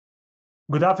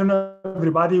Good afternoon,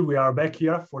 everybody. We are back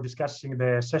here for discussing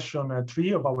the session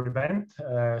 3 of our event,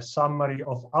 summary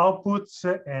of outputs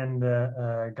and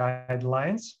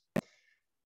guidelines.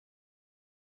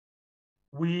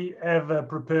 We have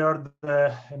prepared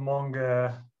among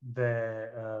the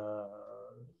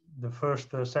first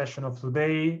session of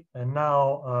today, and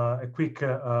now a quick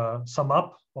sum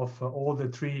up of all the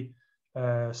three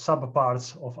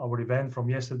sub-parts of our event from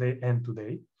yesterday and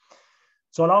today.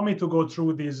 So allow me to go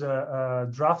through this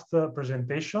draft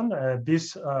presentation.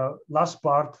 This last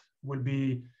part will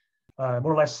be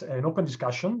more or less an open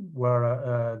discussion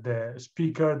where the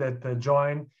speaker that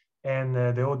join and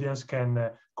the audience can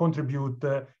contribute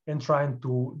in trying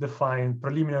to define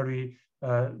preliminary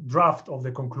draft of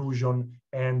the conclusion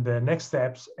and the next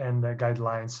steps and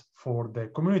guidelines for the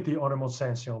community on remote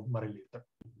sensing of marine litter.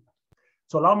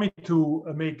 So allow me to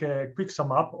make a quick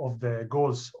sum up of the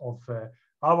goals of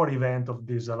our event of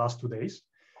these last 2 days.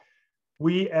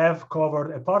 We have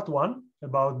covered a part 1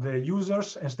 about the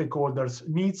users and stakeholders'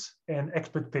 needs and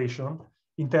expectation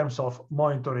in terms of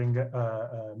monitoring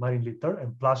marine litter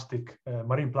and plastic,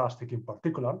 marine plastic in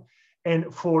particular,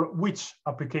 and for which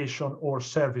application or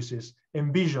services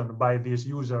envisioned by these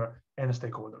user and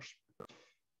stakeholders.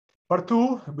 Part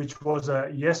 2, which was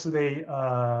yesterday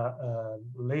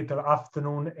later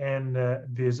afternoon and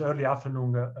this early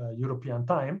afternoon European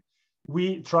time,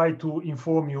 we try to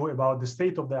inform you about the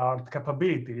state-of-the-art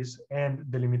capabilities and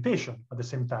the limitation at the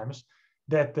same time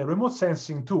that the remote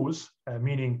sensing tools,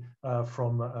 meaning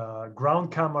from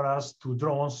ground cameras to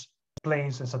drones,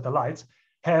 planes, and satellites,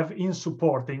 have in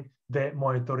supporting the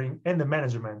monitoring and the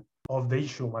management of the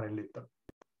issue of marine litter.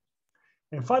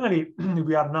 And finally,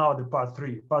 we are now at the part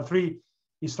 3. Part 3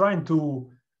 is trying to,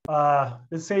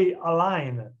 let's say,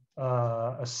 align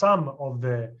some of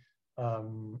the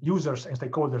users and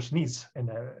stakeholders' needs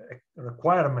and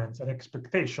requirements and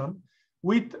expectation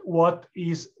with what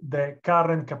is the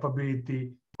current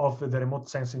capability of the remote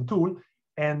sensing tool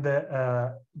and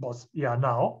both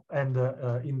now and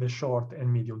in the short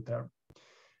and medium term.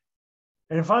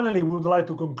 And finally, we would like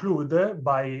to conclude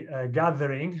by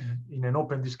gathering in an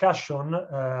open discussion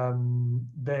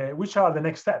which are the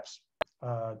next steps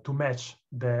to match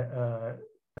the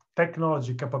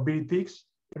technology capabilities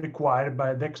required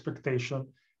by the expectation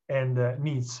and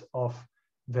needs of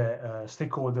the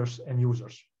stakeholders and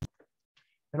users.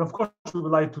 And of course, we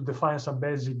would like to define some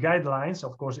basic guidelines.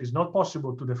 Of course, it's not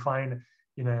possible to define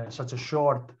in such a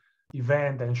short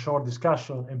event and short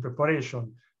discussion and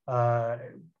preparation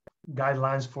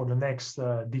guidelines for the next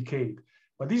decade.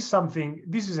 But this is something,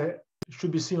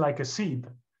 should be seen like a seed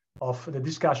of the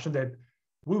discussion that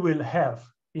we will have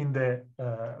in the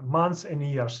months and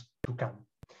years to come.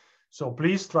 So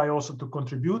please try also to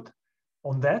contribute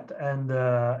on that. And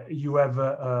you have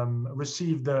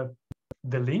received the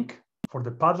link for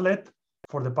the Padlet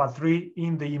for the part 3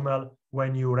 in the email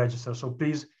when you register. So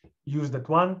please use that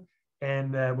one,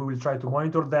 and we will try to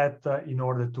monitor that in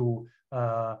order to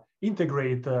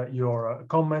integrate your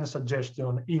comments,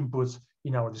 suggestions, inputs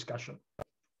in our discussion.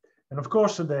 And of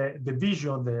course, the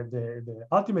vision, the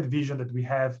ultimate vision that we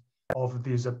have of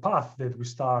this path that we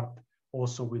start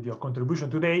also with your contribution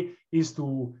today is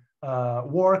to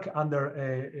work under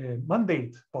a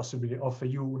mandate, possibly, of a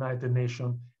United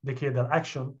Nations Decadal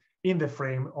Action in the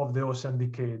frame of the Ocean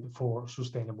Decade for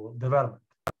Sustainable Development.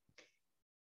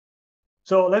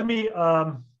 So let me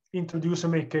introduce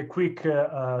and make a quick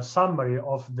summary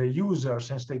of the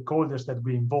users and stakeholders that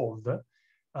we involved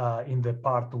in the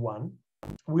part 1.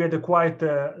 We had a quite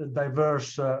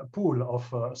diverse pool of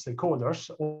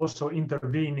stakeholders also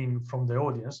intervening from the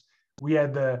audience. We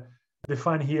had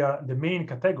defined here the main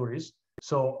categories.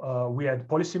 So we had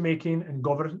policymaking and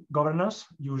governance,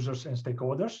 users and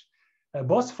stakeholders,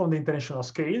 both from the international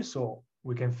scale, so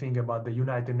we can think about the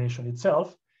United Nations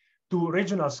itself, to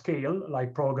regional scale,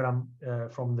 like program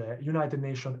from the United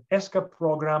Nations ESCAP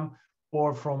program,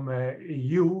 or from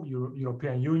EU,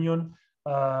 European Union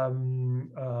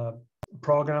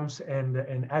programs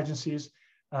and agencies,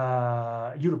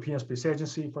 European Space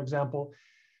Agency, for example,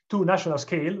 to national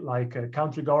scale, like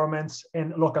country governments,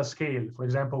 and local scale. For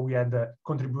example, we had a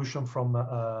contribution from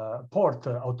port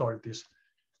authorities.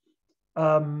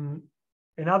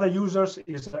 Another users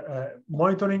is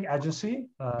monitoring agency,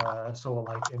 so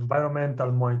like environmental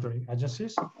monitoring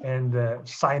agencies, and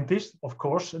scientists, of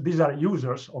course. These are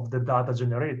users of the data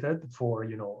generated for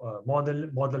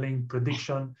modeling,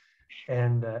 prediction,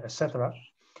 and etc.,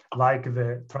 like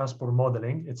the transport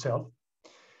modeling itself.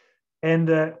 And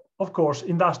of course,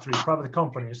 industry, private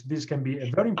companies. This can be a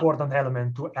very important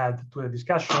element to add to the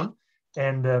discussion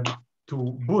and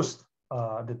to boost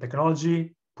the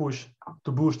technology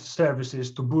to boost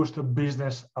services, to boost a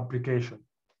business application.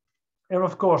 And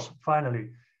of course, finally,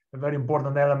 a very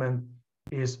important element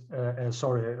is, a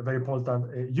very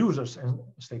important users and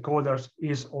stakeholders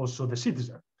is also the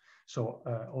citizen. So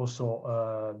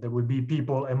there will be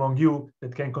people among you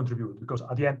that can contribute, because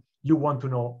at the end, you want to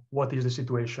know what is the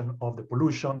situation of the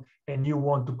pollution, and you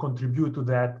want to contribute to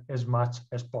that as much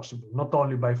as possible, not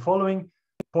only by following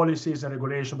policies and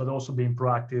regulation, but also being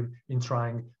proactive in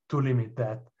trying to limit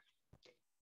that.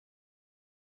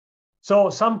 So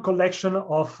some collection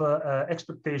of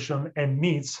expectation and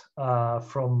needs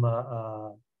from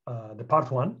the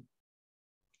part one.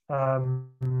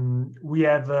 We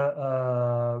have,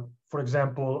 for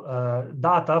example,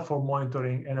 data for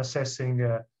monitoring and assessing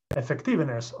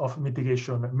effectiveness of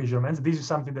mitigation measurements. This is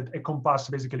something that encompasses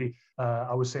basically,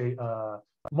 I would say,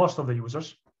 most of the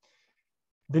users.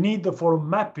 The need for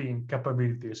mapping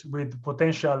capabilities with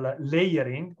potential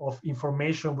layering of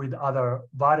information with other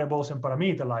variables and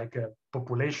parameters like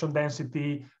population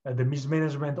density, the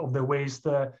mismanagement of the waste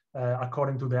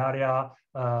according to the area,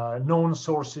 known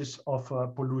sources of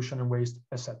pollution and waste,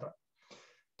 etc.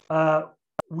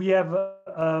 We have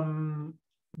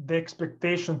the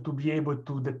expectation to be able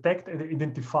to detect and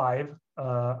identify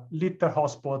litter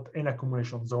hotspot and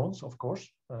accumulation zones, of course.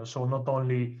 So not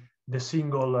only the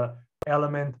single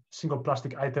element, single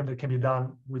plastic item that can be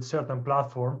done with certain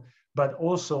platform, but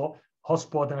also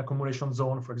hotspot and accumulation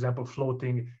zone, for example,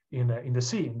 floating in the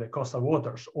sea, in the coastal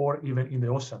waters, or even in the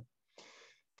ocean.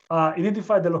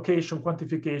 Identify the location,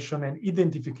 quantification, and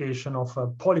identification of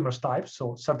polymers types.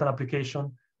 So certain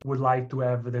application would like to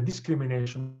have the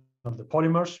discrimination of the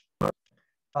polymers.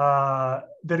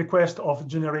 The request of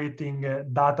generating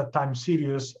data time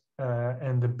series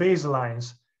and the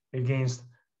baselines against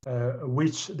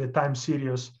which the time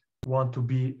series want to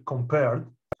be compared.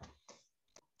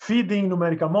 Feeding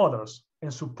numerical models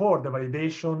and support the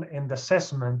validation and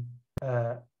assessment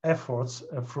efforts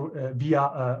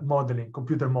via modeling,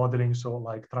 computer modeling, so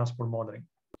like transport modeling.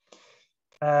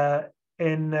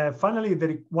 And finally,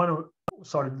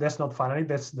 that's not finally,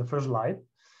 that's the first slide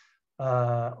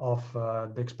of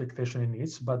the expectation and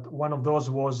needs, but one of those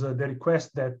was the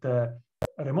request that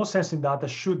remote sensing data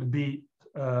should be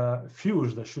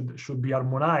fused, should be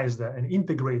harmonized and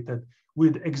integrated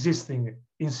with existing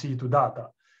in situ data,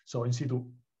 so in situ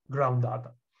ground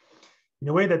data, in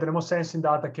a way that remote sensing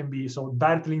data can be so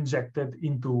directly injected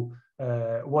into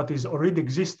what is already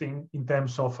existing in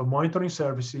terms of monitoring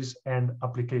services and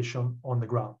application on the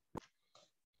ground.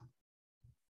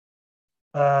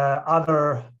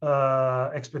 Other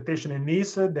expectation and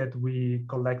needs that we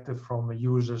collected from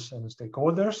users and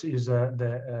stakeholders is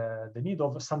the need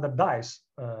of standardize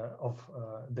of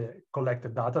the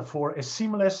collected data for a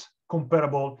seamless,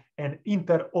 comparable, and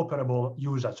interoperable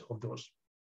usage of those.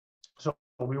 So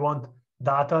we want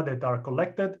data that are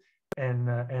collected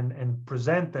and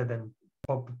presented and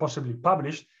possibly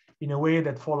published in a way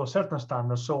that follows certain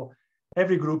standards, so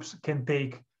every groups can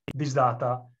take this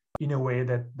data in a way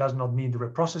that does not need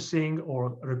reprocessing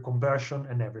or reconversion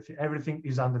and everything. Everything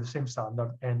is under the same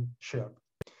standard and shared.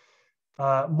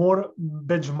 More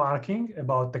benchmarking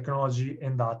about technology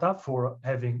and data for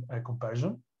having a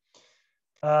comparison.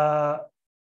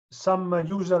 Some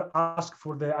user ask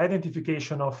for the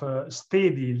identification of a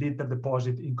steady litter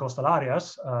deposit in coastal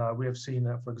areas. We have seen,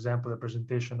 for example, the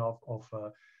presentation of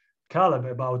Caleb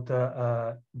about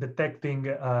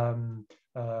detecting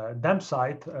dump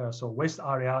site, so waste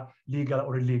area, legal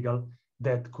or illegal,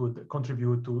 that could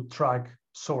contribute to track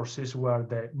sources where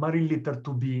the marine litter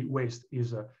to be waste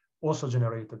is also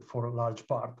generated for a large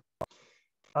part.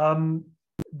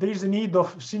 There is a need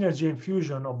of synergy and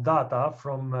fusion of data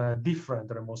from different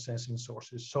remote sensing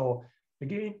sources. So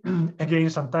again,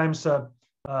 sometimes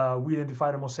we identify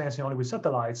remote sensing only with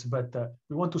satellites, but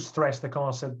we want to stress the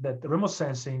concept that remote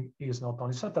sensing is not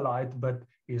only satellite, but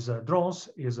is drones,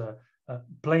 is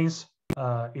planes,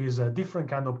 is a different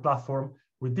kind of platform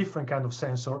with different kind of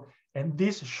sensor, and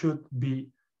this should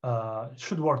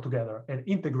work together and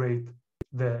integrate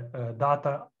the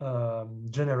data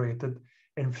generated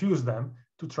and fuse them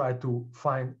to try to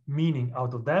find meaning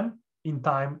out of them in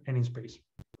time and in space.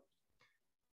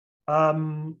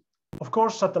 Of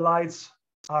course, satellites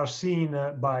are seen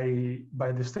by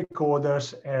the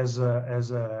stakeholders as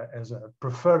a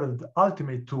preferred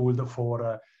ultimate tool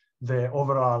for the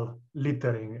overall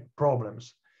littering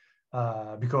problems,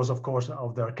 because of course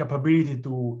of their capability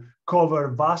to cover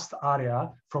vast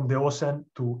area from the ocean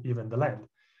to even the land.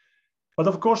 But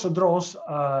of course, drones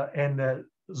and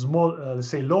small, let's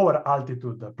say lower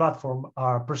altitude platform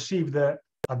are perceived at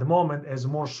the moment as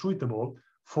more suitable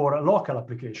for a local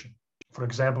application. For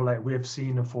example, like we have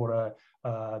seen for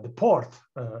the port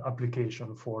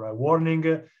application for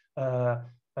warning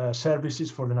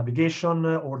services for the navigation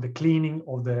or the cleaning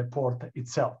of the port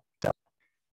itself.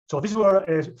 So these were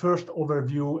a first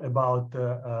overview about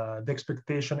the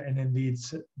expectation and the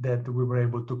needs that we were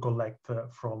able to collect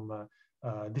from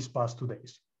these past 2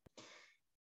 days.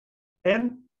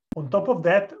 And on top of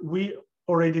that, we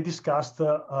already discussed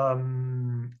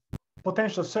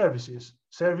potential services.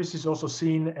 Services also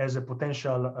seen as a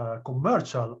potential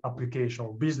commercial application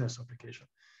or business application.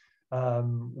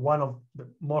 One of the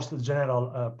most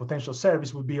general potential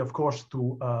service would be, of course,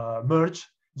 to merge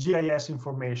GIS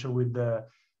information with the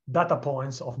data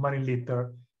points of marine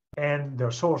litter and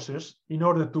their sources in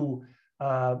order to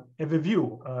have a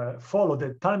view, follow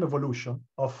the time evolution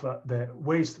of the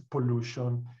waste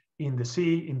pollution in the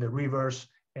sea, in the rivers,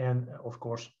 and of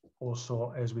course,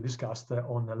 also, as we discussed,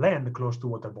 on the land close to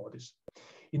water bodies.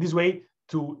 In this way,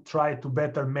 to try to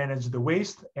better manage the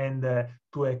waste and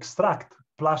to extract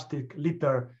plastic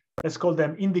litter, let's call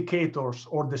them indicators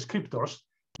or descriptors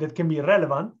that can be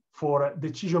relevant for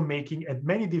decision-making at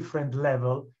many different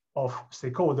levels of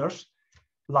stakeholders,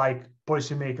 like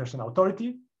policymakers and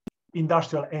authority,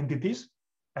 industrial entities,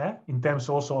 in terms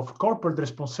also of corporate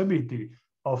responsibility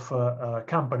of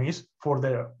companies for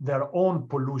their own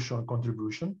pollution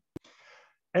contribution,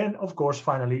 and of course,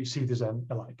 finally, citizens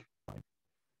alike.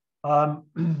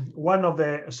 One of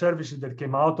the services that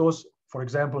came out was, for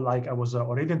example, like I was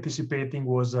already anticipating,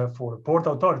 was for port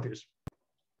authorities.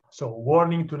 So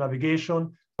warning to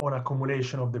navigation on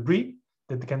accumulation of debris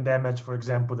that can damage, for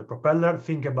example, the propeller.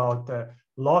 Think about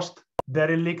lost,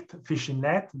 derelict fishing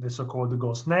net, the so-called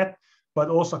ghost net, but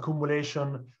also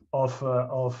accumulation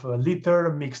of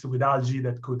litter mixed with algae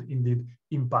that could indeed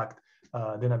impact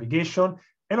the navigation.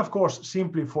 And of course,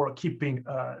 simply for keeping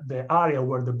the area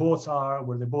where the boats are,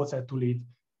 where the boats have to live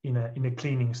in a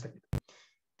cleaning state.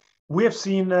 We have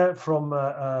seen from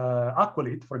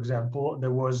Aqualit, for example,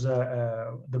 there was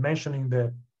the mentioning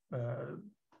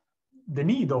the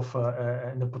need of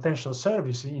the potential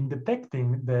service in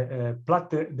detecting the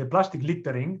plastic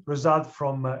littering result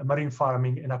from marine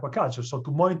farming and aquaculture. So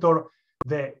to monitor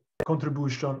the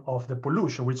contribution of the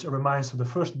pollution, which reminds of the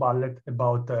first bullet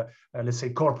about, let's say,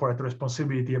 corporate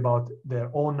responsibility about their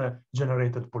own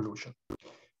generated pollution.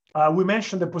 We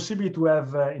mentioned the possibility to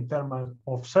have, in terms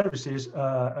of services,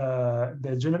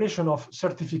 the generation of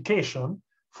certification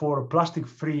for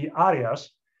plastic-free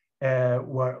areas,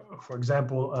 where, for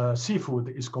example, seafood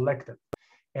is collected.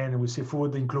 And with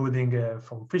seafood, including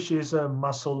from fishes,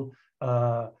 mussel,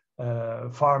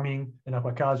 farming and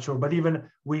aquaculture. But even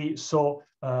we saw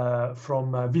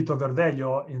from Vito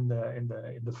Verdeglio in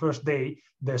the first day,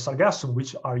 the sargassum,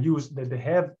 which are used, that they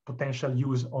have potential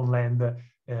use on land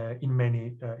in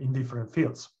many, in different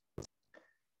fields.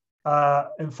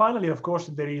 And finally, of course,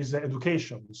 there is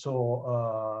education.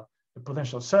 So the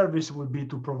potential service would be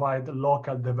to provide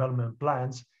local development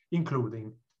plans,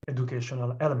 including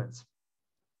educational elements.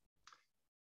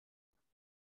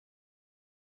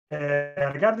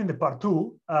 Regarding the part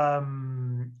 2,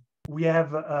 we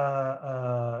have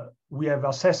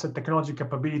assessed the technology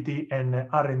capability and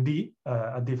R&D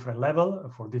at different level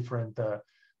for different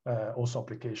also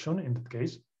application in that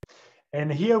case.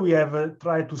 And here we have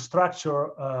tried to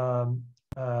structure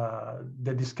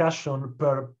the discussion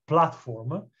per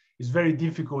platform. It's very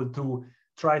difficult to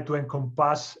try to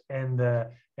encompass and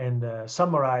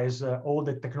summarize all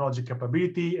the technology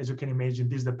capability. As you can imagine,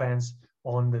 this depends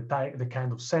on the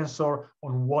kind of sensor,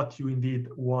 on what you indeed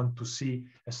want to see,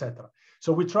 etc.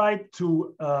 So we tried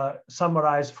to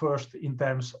summarize first in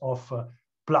terms of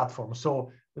platform.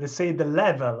 So let's say the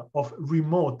level of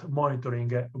remote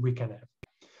monitoring we can have.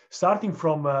 Starting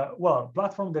from, well,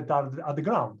 platforms that are at the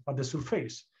ground, at the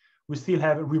surface. We still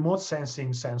have remote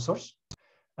sensing sensors,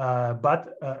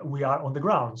 but we are on the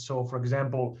ground. So for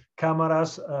example,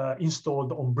 cameras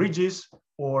installed on bridges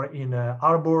or in a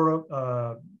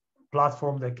harbor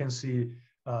platform that can see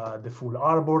the full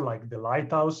harbor, like the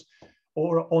lighthouse,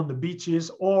 or on the beaches,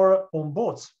 or on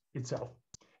boats itself.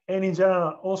 And in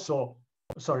general, also,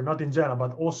 sorry, not in general,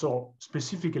 but also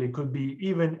specifically could be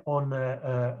even on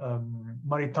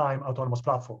maritime autonomous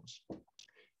platforms.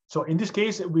 So in this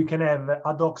case, we can have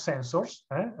ad hoc sensors,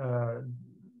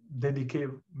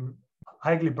 dedicated,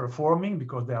 highly performing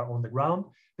because they are on the ground.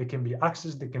 They can be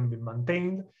accessed, they can be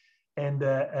maintained, and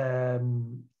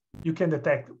you can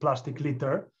detect plastic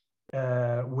litter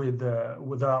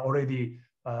with already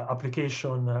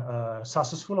application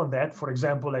successful on that. For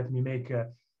example, let me make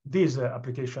this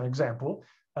application example.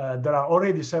 There are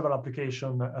already several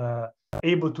applications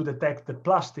able to detect the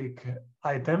plastic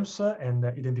items and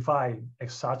identify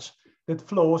as such that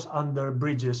flows under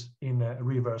bridges in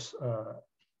rivers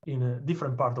in a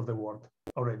different part of the world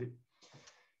already.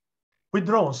 With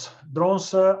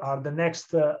drones are the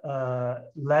next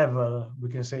level, we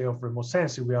can say, of remote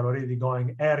sensing. We are already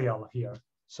going aerial here,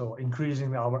 so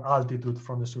increasing our altitude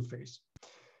from the surface.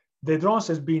 The drones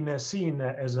has been seen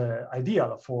as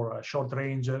ideal for short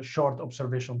range, short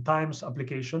observation times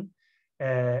application.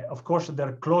 Of course,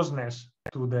 their closeness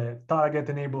to the target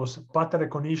enables pattern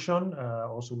recognition,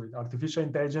 also with artificial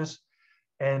intelligence,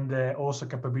 and also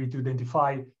capability to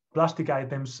identify plastic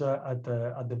items at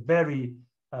the very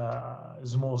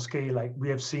small scale, like we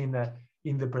have seen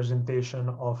in the presentation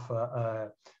of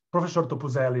Professor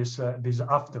Topuzelis this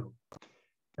afternoon.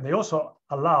 And they also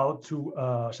allow to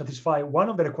satisfy one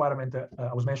of the requirements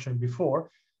I was mentioning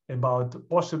before about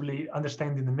possibly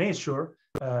understanding the nature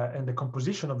and the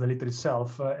composition of the litter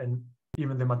itself and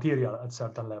even the material at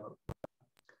certain level.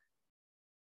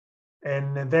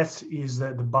 And that is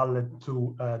the bullet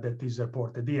to that is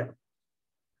reported here.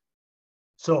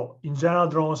 So in general,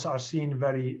 drones are seen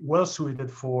very well suited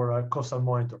for coastal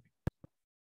monitoring.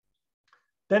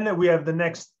 Then we have the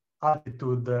next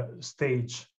altitude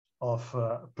stage of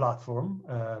platform,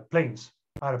 planes,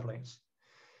 airplanes.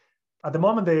 At the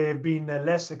moment, they have been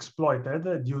less exploited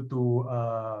due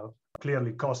to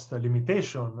clearly cost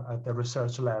limitation at the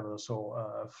research level. So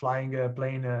flying a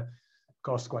plane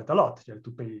costs quite a lot. You have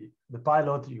to pay the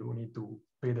pilot, you need to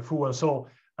pay the fuel. So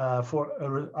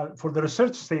for the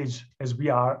research stage, as we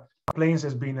are, planes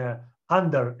has been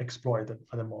underexploited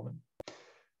at the moment.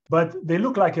 But they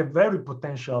look like a very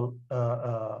potential,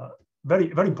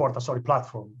 very important,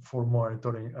 platform for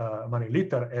monitoring marine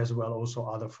litter, as well also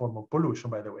other form of pollution,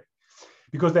 by the way,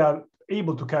 because they are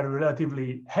able to carry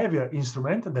relatively heavier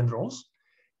instrument than drones,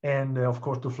 and of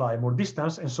course to fly more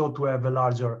distance, and so to have a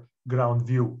larger ground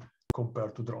view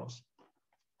compared to drones.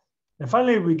 And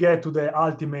finally, we get to the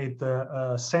ultimate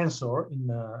sensor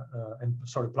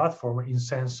platform in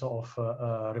sense of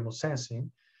remote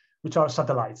sensing, which are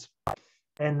satellites.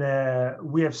 And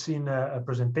we have seen a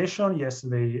presentation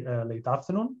yesterday late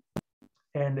afternoon,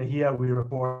 and here we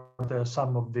report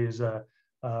some of these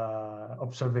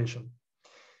observations.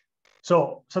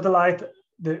 So satellite,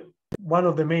 one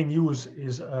of the main use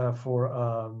is for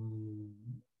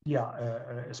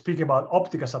speaking about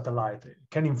optical satellite,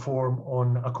 can inform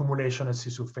on accumulation at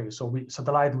sea surface. So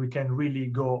satellite, we can really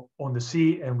go on the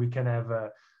sea, and we can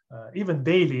have even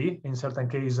daily, in certain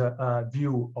cases, a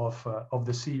view of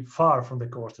the sea far from the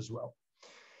coast as well.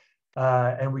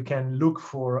 And we can look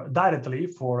directly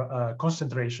for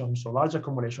concentration, so large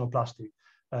accumulation of plastic,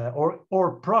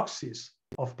 or proxies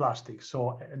of plastic.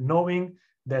 So knowing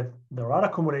that there are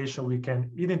accumulation, we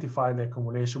can identify the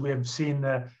accumulation. We have seen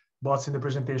both in the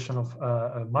presentation of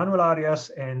Manuel Arias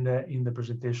and in the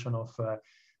presentation of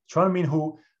Chuan Min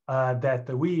Hu, that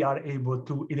we are able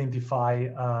to identify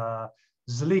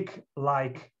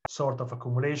slick-like sort of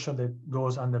accumulation that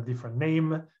goes under different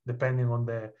name, depending on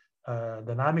the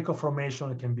dynamic of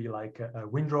formation. It can be like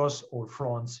windrows or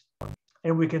fronts,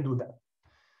 and we can do that.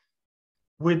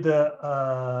 With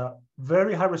the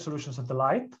very high resolution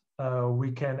satellite,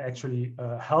 we can actually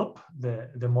help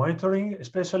the monitoring,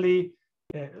 especially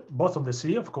both on the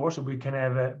sea, of course. We can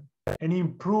have an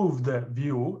improved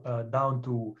view down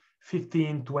to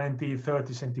 15, 20,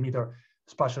 30 centimeter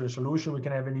spatial resolution. We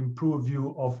can have an improved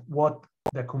view of what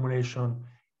the accumulation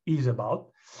is about.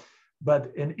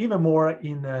 But and even more,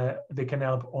 they can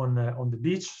help on the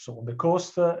beach, so on the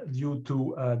coast, due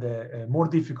to the more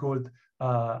difficult,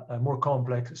 more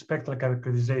complex spectral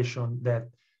characterization that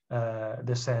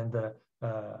the sand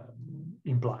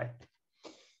imply.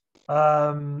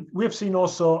 We have seen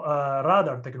also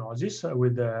radar technologies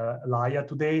with LAIA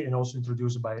today, and also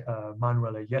introduced by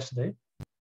Manuel yesterday.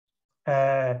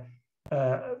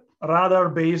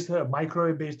 Radar-based,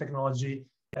 microwave-based technology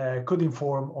could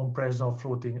inform on presence of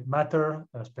floating matter,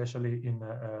 especially in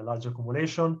large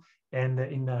accumulation, and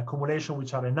in accumulation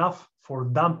which are enough for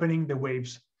dampening the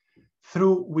waves,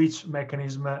 through which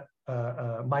mechanism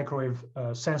microwave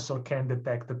sensor can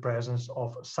detect the presence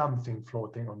of something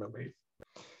floating on the wave.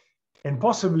 And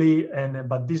possibly,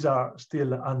 but these are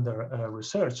still under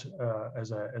research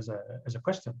as a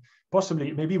question.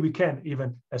 Possibly, maybe we can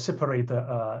even separate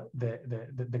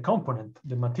the component,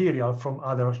 the material, from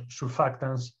other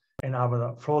surfactants and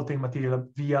other floating material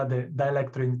via the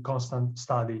dielectric constant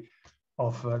study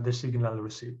of the signal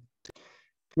received.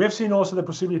 We have seen also the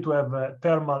possibility to have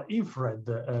thermal infrared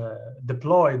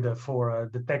deployed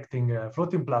for detecting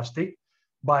floating plastic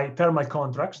by thermal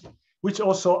contrast, which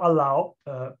also allow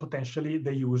potentially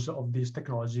the use of this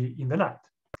technology in the night,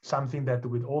 something that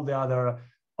with all the other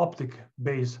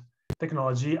optic-based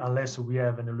technology, unless we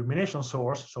have an illumination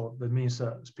source, so that means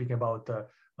speaking about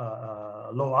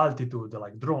low altitude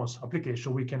like drones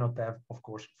application, we cannot have, of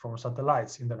course, from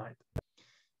satellites in the night.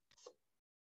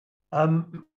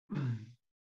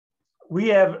 We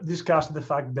have discussed the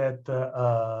fact that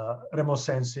remote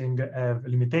sensing have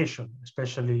limitation,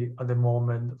 especially at the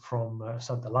moment from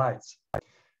satellites.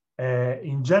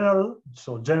 In general,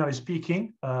 so generally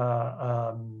speaking,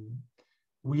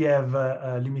 we have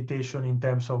a limitation in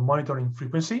terms of monitoring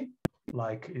frequency,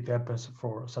 like it happens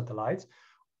for satellites,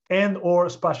 and or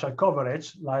spatial coverage,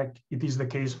 like it is the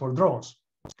case for drones.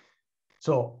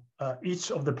 So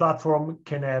each of the platform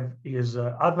can have its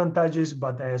advantages,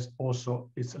 but has also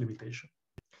its limitation.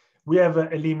 We have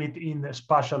a limit in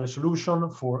spatial resolution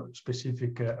for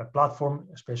specific platform,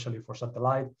 especially for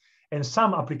satellite, and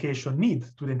some application need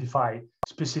to identify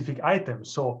specific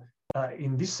items. So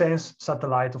in this sense,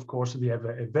 satellite, of course, we have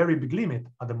a very big limit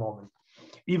at the moment,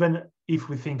 even if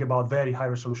we think about very high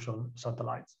resolution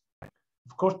satellites.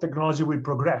 Of course, technology will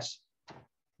progress.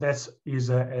 That is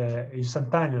a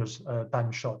instantaneous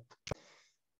time shot.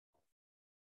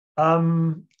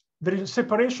 There is a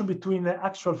separation between the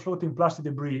actual floating plastic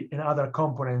debris and other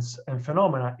components and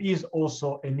phenomena is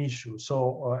also an issue.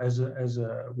 So as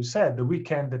we said, we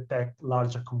can detect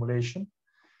large accumulation.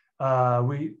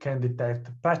 We can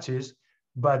detect patches,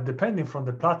 but depending from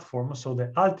the platform, so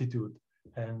the altitude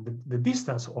and the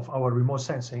distance of our remote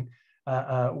sensing,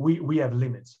 we have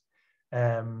limits.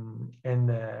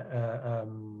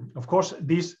 Of course,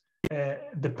 these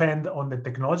depend on the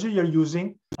technology you're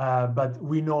using, but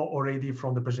we know already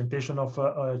from the presentation of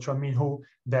Chuan-Min Hu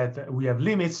that we have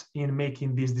limits in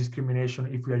making this discrimination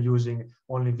if we are using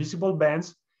only visible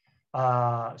bands.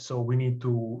 So we need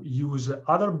to use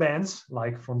other bands,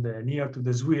 like from the near to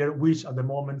the SWIR, which at the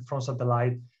moment from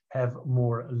satellite have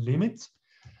more limits.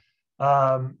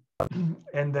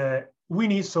 We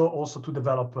need so also to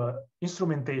develop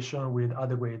instrumentation with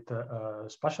adequate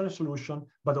spatial resolution,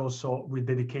 but also with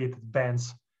dedicated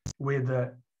bands with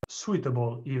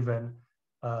suitable even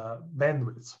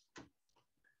bandwidths.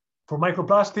 For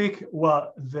microplastic,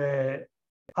 well,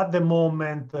 at the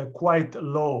moment, quite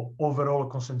low overall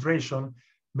concentration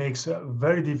makes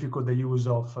very difficult the use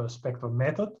of spectral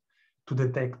method to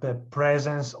detect the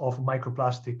presence of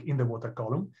microplastic in the water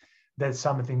column. That's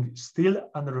something still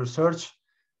under research.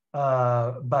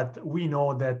 But we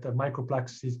know that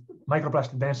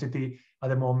microplastic density at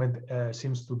the moment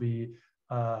seems to be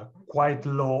quite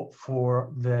low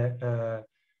for the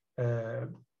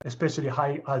especially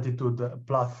high altitude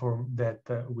platform that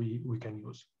we can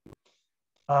use.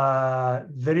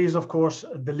 There is, of course,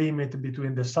 the limit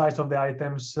between the size of the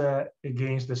items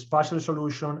against the spatial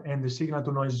resolution and the signal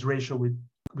to noise ratio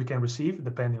we can receive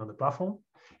depending on the platform.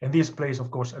 And this plays, of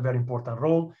course, a very important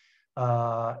role.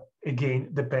 Again,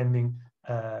 depending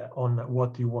on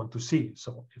what you want to see.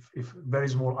 So if very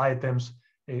small items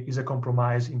is a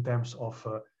compromise in terms of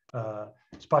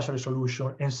spatial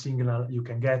resolution and signal you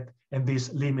can get, and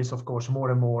this limits, of course, more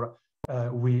and more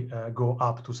we go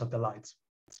up to satellites.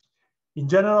 In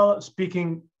general,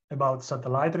 speaking about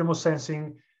satellite remote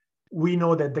sensing, we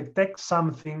know that detect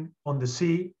something on the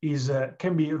sea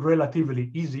can be relatively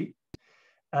easy.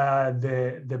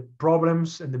 The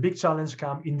problems and the big challenge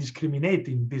come in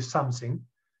discriminating this something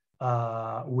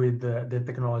with the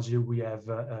technology we have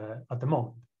at the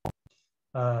moment.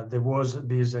 There was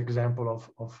this example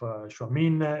of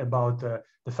Chuan-Min about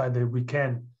the fact that we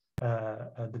can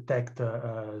detect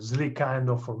slick kind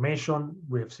of formation.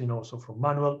 We have seen also from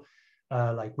Manuel,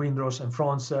 like windrows and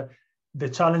fronts. The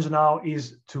challenge now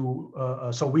is to,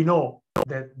 so we know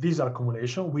that these are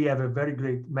accumulation. We have a very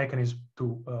great mechanism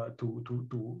to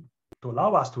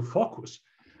allow us to focus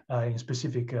in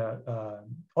specific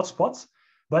hotspots,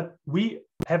 but we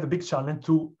have a big challenge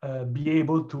to be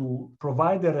able to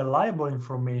provide a reliable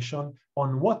information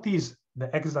on what is the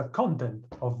exact content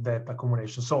of that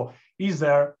accumulation. So is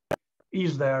there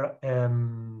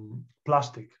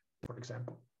plastic, for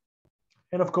example?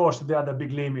 And of course, the other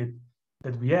big limit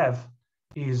that we have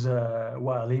is a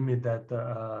limit that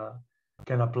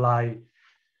can apply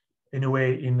in a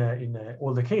way in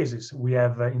all the cases. We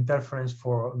have interference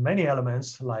for many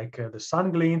elements like the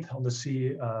sun glint on the sea,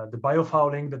 the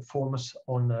biofouling that forms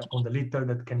on the litter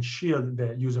that can shield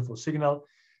the useful signal,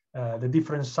 the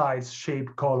different size,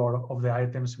 shape, color of the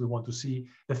items we want to see,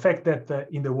 the fact that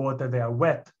in the water they are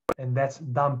wet and that's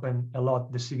dampen a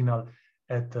lot the signal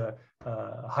at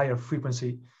higher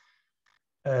frequency,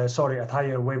 at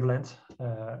higher wavelength,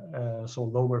 so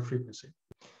lower frequency.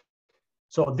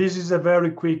 So this is a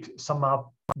very quick sum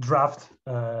up draft.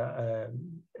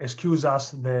 Excuse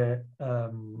us, the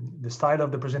style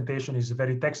of the presentation is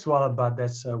very textual, but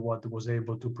that's what was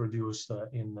able to produce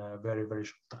in a very, very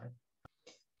short time.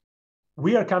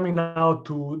 We are coming now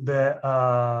to the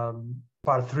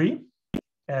part 3,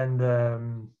 and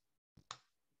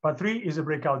part 3 is a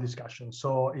breakout discussion.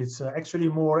 So it's actually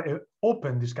more an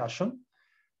open discussion.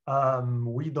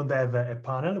 We don't have a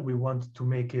panel. We want to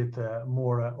make it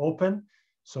more open.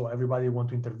 So everybody want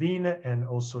to intervene, and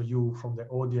also you from the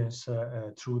audience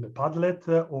through the Padlet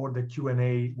or the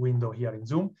Q&A window here in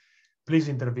Zoom, please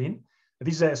intervene.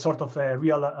 This is a sort of a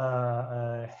real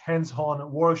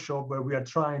hands-on workshop where we are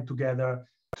trying together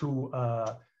to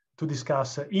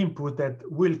discuss input that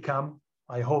will come,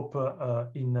 I hope,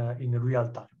 in real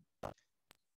time.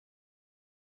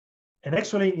 And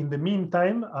actually, in the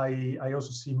meantime, I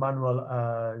also see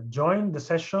Manuel join the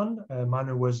session.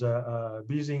 Manuel was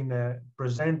busy in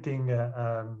presenting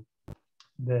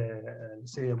the,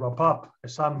 say, wrap up, a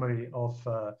summary of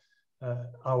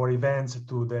our events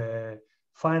to the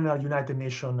final United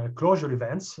Nations closure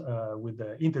events with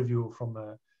the interview from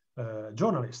a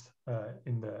journalist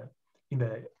in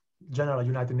the general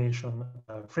United Nations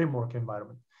framework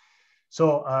environment.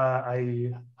 So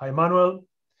hi, Manuel.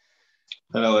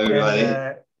 Hello, everybody.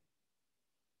 And,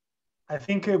 I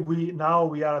think we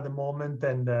are at the moment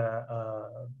and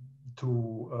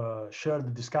to share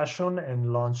the discussion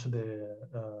and launch the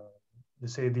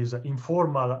let's say this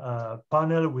informal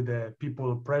panel with the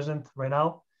people present right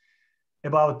now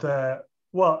about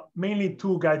well, mainly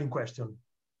 2 guiding questions.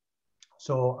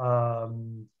 So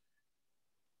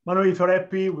Manuel, if you're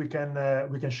happy, we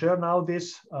can share now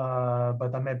this,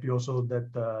 but I'm happy also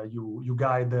that you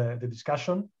guide the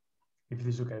discussion, if it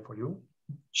is okay for you.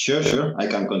 Sure, I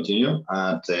can continue,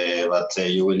 but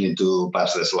you will need to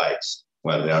pass the slides.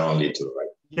 Well, there are only 2, right?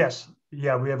 Yes,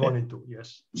 yeah, we have only 2,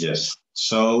 yes. Yes,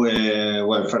 so,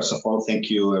 well, first of all, thank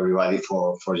you everybody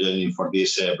for joining for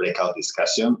this breakout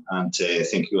discussion, and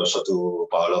thank you also to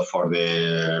Paolo for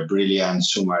the brilliant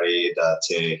summary that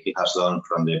he has done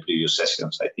from the previous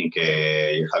sessions. I think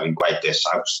you're having quite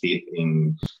exhaustive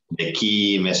in the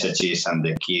key messages and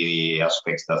the key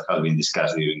aspects that have been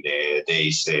discussed during the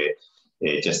days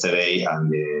yesterday and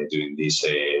during this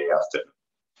afternoon.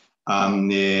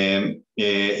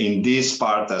 In this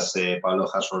part, as Paolo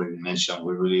has already mentioned,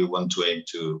 we really want to aim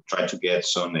to try to get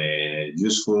some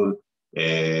useful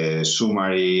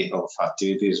summary of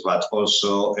activities, but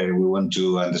also we want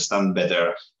to understand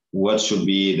better what should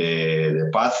be the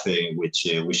path which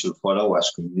we should follow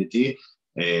as community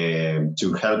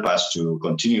to help us to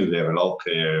continue to develop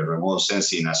remote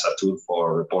sensing as a tool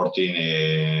for reporting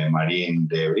marine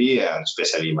debris, and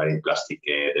especially marine plastic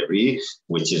debris,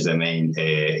 which is the main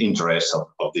interest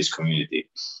of this community.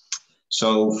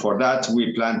 So for that,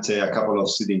 we planned a couple of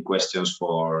sitting questions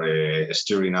for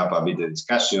stirring up a bit the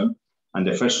discussion. And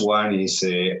the first one is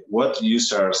what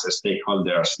users,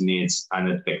 stakeholders' needs and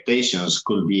expectations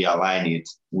could be aligned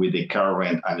with the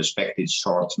current and expected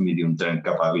short, medium-term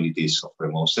capabilities of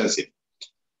remote sensing.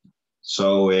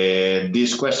 So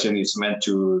this question is meant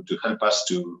to help us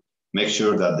to make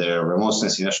sure that the remote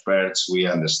sensing experts, we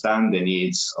understand the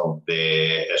needs of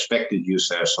the expected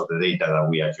users of the data that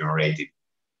we are generating.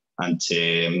 And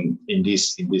in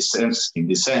this sense,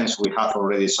 we have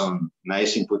already some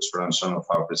nice inputs from some of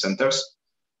our presenters.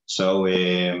 So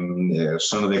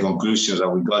some of the conclusions that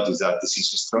we got is that this is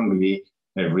strongly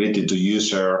related to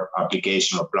user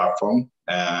application or platform,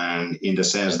 and in the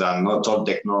sense that not all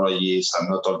technologies and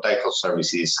not all types of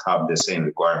services have the same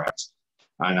requirements.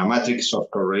 And a matrix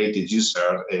of correlated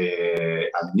user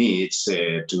and needs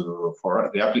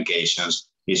for the applications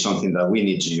is something that we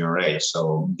need to generate.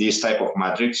 So this type of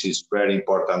matrix is very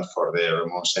important for the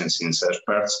remote sensing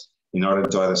experts in order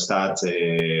to understand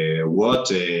what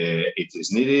it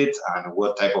is needed and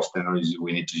what type of technology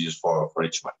we need to use for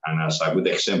each one. And as a good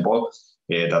example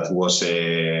that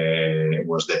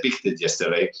was depicted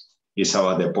yesterday is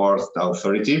about the Port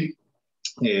Authority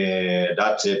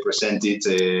that presented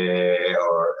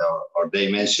or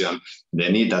they mentioned the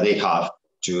need that they have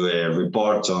to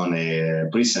report on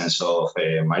presence of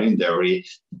marine debris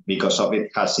because of it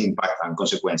has impact and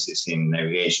consequences in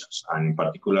navigations. And in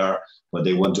particular, what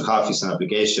they want to have is an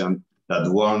application that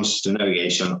warns to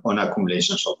navigation on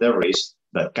accumulations of debris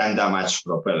that can damage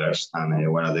propellers.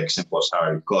 And one of the examples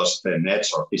are ghost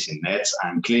nets or fishing nets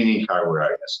and cleaning harbor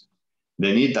areas.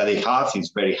 The need that they have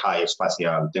is very high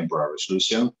spatial temporal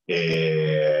resolution,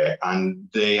 and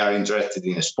they are interested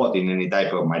in spotting any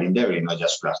type of marine debris, not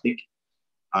just plastic.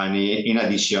 And in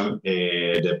addition,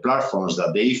 the platforms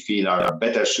that they feel are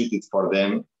better suited for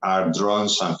them are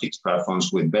drones and fixed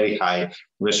platforms with very high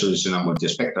resolution and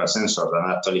multispectral sensors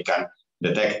that actually can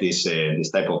detect this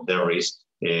type of debris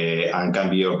and can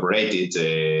be operated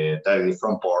directly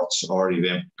from ports or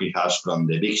even perhaps from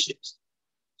the big ships.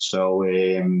 So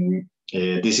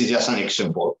this is just an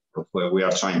example of where we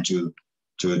are trying to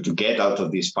get out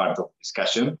of this part of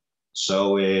discussion.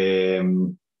 So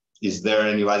is there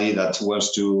anybody that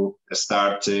wants to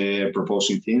start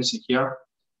proposing things here?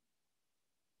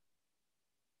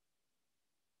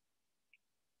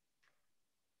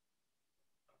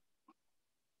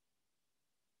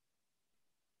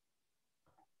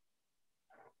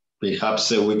 Perhaps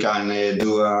we can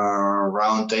do a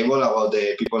round table about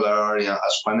the people that are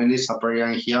as panelists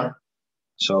appearing here.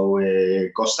 So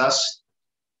Costas,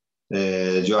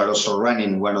 you are also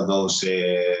running one of those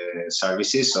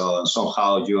services, so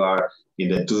somehow you are in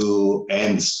the two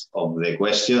ends of the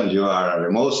question. You are a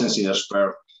remote sensing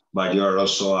expert, but you are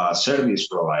also a service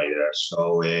provider.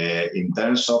 So in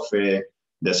terms of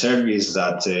the service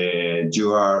that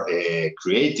you are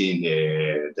creating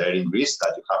there in Greece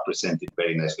that you have presented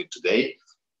very nicely today,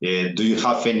 do you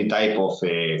have any type of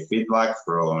feedback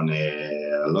from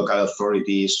local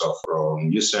authorities or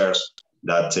from users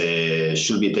that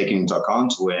should be taken into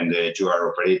account when you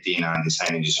are operating and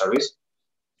designing the service?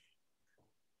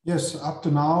 Yes, up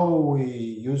to now we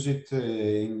use it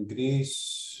in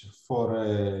Greece for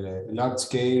a large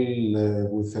scale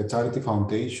with a charity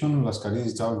foundation,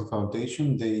 Laskaridis Charity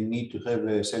Foundation. They need to have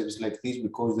a service like this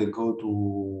because they go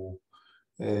to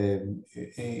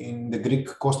in the Greek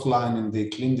coastline and they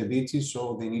clean the beaches,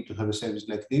 so they need to have a service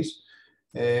like this.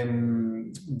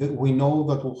 We know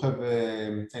that we have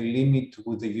a limit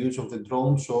with the use of the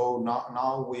drone, so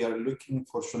now we are looking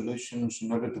for solutions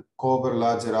in order to cover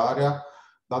larger area.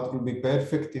 That will be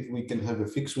perfect if we can have a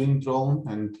fixed wing drone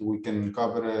and we can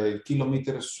cover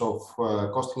kilometers of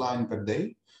coastline per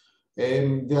day.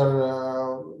 They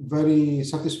are very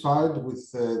satisfied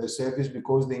with the service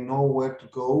because they know where to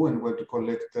go and where to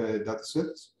collect data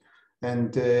sets,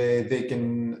 and they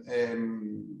can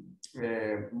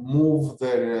move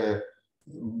their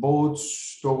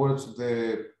boats towards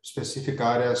the specific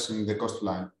areas in the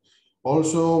coastline.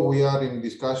 Also, we are in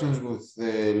discussions with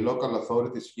the local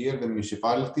authorities here, the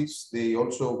municipalities. They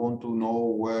also want to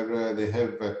know where they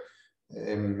have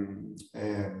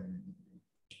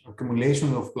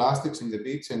accumulation of plastics in the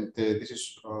beach, and this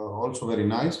is also very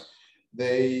nice.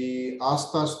 They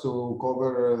asked us to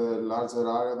cover the larger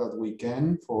area that we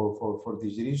can for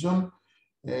this reason.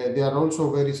 They are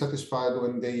also very satisfied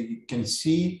when they can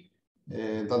see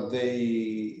that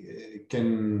they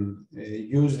can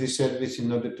use this service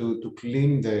in order to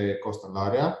clean the coastal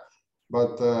area.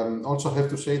 But also have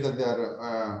to say that they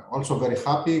are also very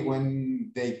happy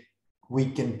when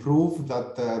we can prove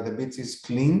that the beach is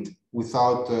cleaned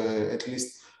without at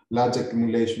least large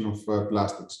accumulation of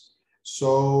plastics.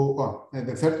 So and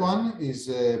the third one is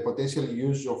potential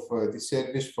use of this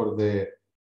service for the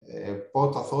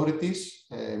port authorities.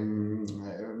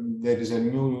 There is a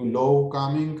new law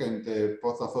coming, and the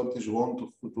port authorities want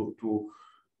to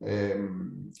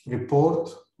report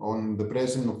on the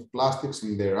presence of plastics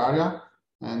in their area,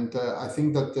 and I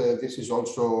think that this is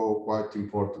also quite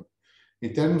important.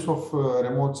 In terms of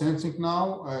remote sensing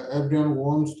now, everyone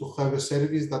wants to have a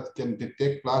service that can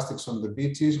detect plastics on the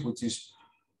beaches, which is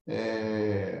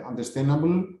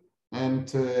understandable. And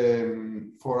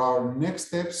for our next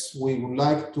steps, we would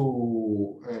like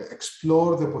to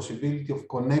explore the possibility of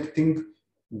connecting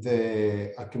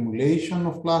the accumulation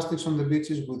of plastics on the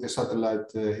beaches with the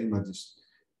satellite images.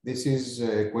 This is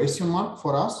a question mark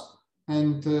for us.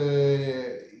 And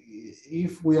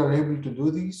if we are able to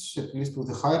do this, at least with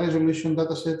a high resolution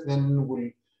dataset, then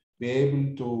we'll be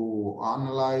able to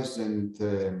analyze and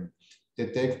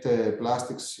detect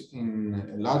plastics in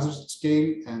a larger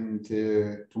scale and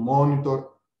to monitor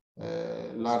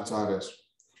large areas.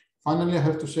 Finally, I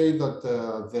have to say that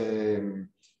the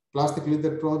plastic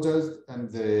litter project and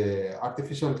the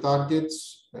artificial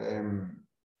targets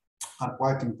are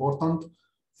quite important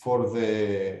for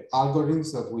the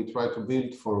algorithms that we try to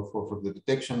build for the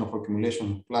detection of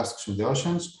accumulation of plastics in the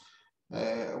oceans.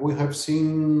 We have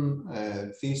seen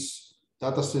these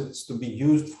datasets to be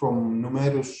used from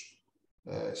numerous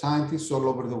scientists all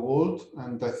over the world,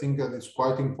 and I think that it's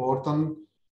quite important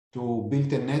to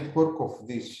build a network of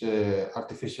these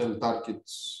artificial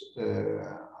targets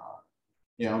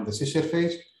on the sea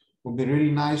surface. It would be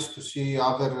really nice to see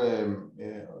other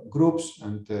groups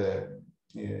and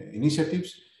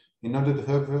initiatives in order to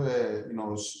have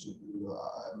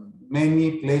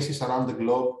many places around the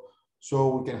globe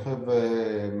so we can have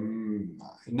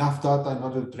enough data in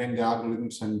order to train the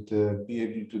algorithms and be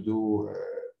able to do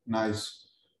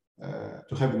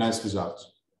to have nice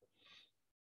results.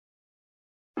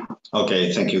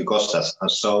 Okay, thank you, Kostas.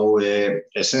 So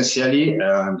essentially,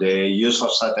 the use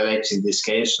of satellites in this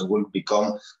case will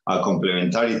become a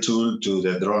complementary tool to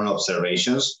the drone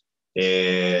observations,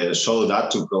 so that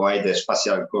to provide the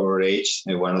spatial coverage,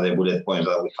 one of the bullet points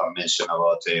that we have mentioned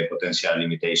about potential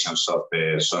limitations of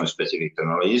some specific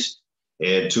technologies,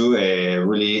 to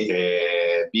really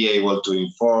be able to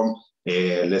inform,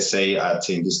 let's say,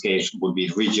 in this case, would be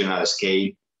regional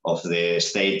scale of the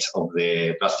state of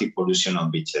the plastic pollution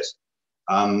on beaches.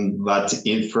 But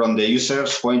from the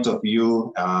user's point of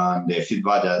view, the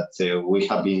feedback that we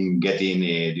have been getting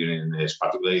during this,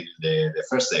 particularly the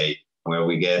first day, where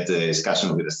we get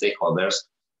discussions with the stakeholders,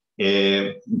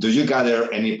 do you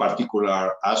gather any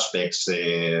particular aspects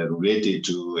related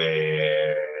to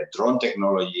drone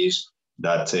technologies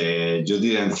that you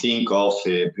didn't think of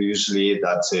previously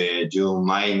that you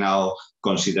might now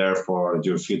consider for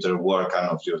your future work and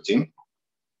of your team?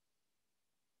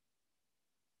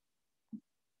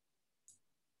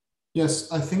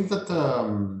 Yes, I think that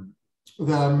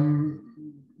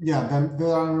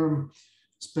there are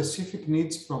specific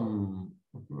needs from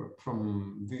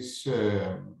these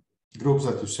groups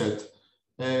that you said.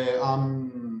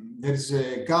 There is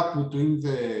a gap between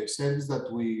the service that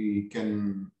we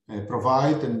can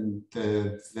provide and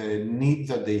the need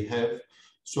that they have.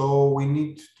 So we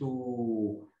need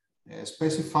to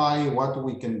specify what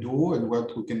we can do and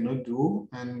what we cannot do,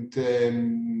 and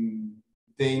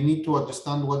they need to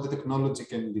understand what the technology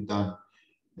can be done.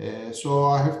 So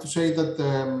I have to say that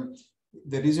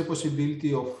there is a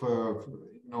possibility of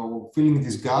filling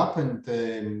this gap, and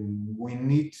we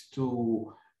need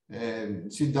to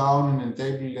sit down in a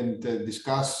table and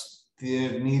discuss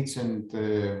their needs and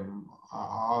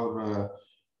our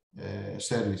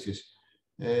services.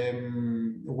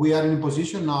 We are in a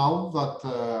position now that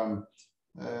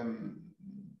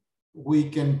we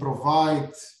can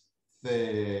provide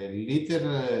the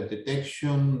litter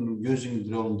detection using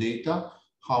drone data.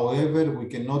 However, we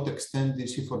cannot extend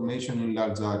this information in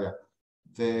large area.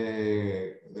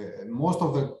 Most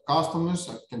of the customers,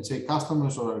 I can say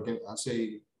customers, or I can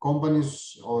say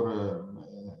companies, or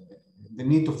the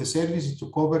need of the service is to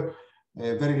cover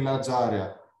a very large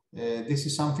area. This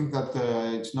is something that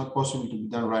it's not possible to be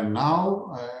done right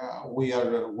now. We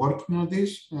are working on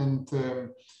this, and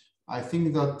I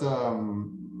think that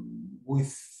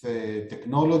with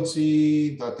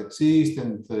technology that exists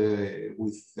and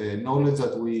with the knowledge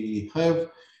that we have,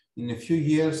 in a few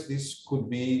years, this could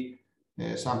be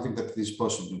something that is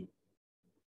possible.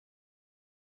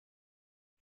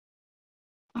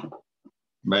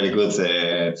 Very good.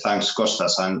 Thanks,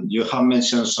 Kostas. And you have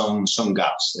mentioned some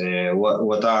gaps.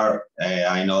 What are,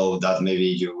 I know that maybe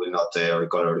you will not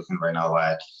recall everything right now,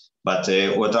 but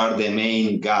what are the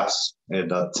main gaps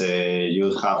that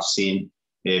you have seen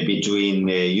between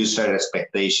user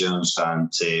expectations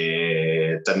and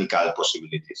technical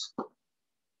possibilities?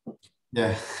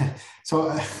 Yeah.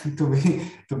 So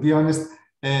to be honest,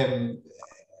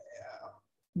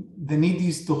 the need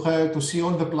is to see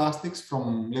all the plastics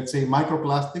from, let's say,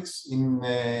 microplastics in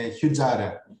a huge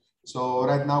area. So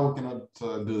right now we cannot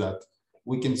do that.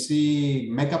 We can see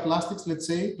megaplastics, let's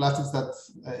say, plastics that,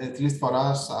 at least for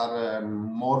us, are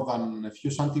more than a few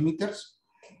centimeters.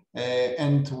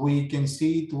 And we can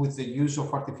see it with the use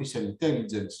of artificial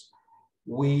intelligence.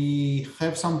 We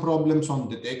have some problems on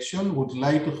detection. Would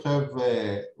like to have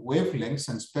wavelengths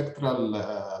and spectral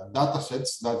data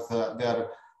sets that they are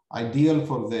ideal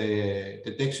for the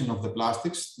detection of the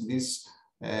plastics. This,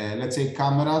 let's say,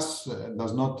 cameras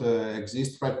does not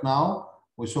exist right now.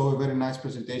 We saw a very nice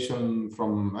presentation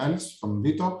from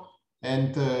Vito.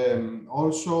 And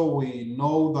also we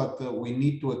know that we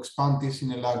need to expand this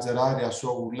in a larger area.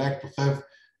 So we'd like to have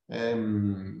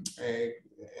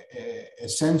a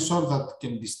sensor that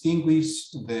can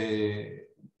distinguish the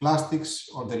plastics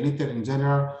or the litter in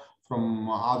general from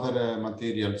other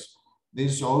materials.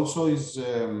 This also is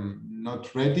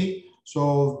not ready.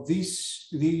 So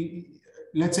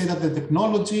let's say that the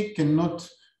technology cannot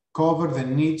cover the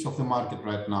needs of the market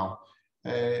right now.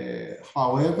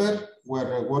 However,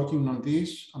 we're working on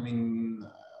this. I mean,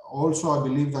 also I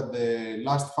believe that the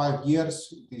last 5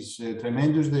 years is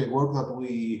tremendous, the work that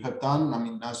we have done. I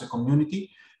mean, as a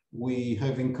community, we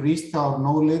have increased our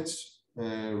knowledge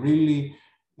really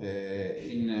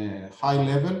in a high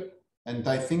level. And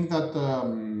I think that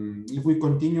if we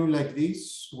continue like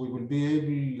this, we will be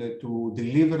able to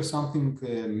deliver something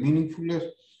meaningful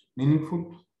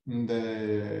in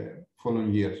the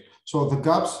following years. So the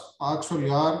gaps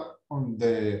actually are on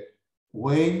the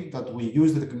way that we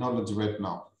use the technology right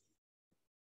now.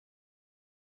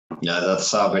 Yeah,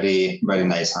 that's a very, very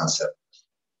nice answer.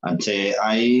 And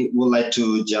I would like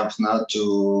to jump now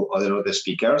to other of the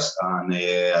speakers. And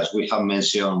as we have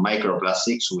mentioned,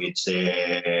 microplastics, which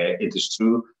it is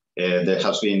true, there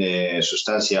has been a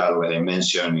substantial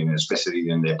mention, especially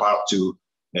in the part two,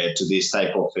 to this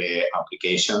type of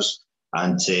applications.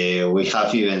 And we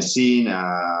have even seen a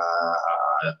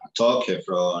talk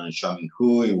from Xuanmin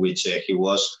Hu, in which he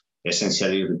was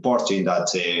essentially reporting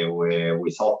that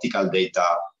with optical data,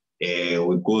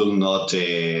 we could not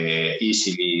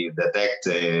easily detect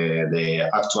the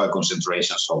actual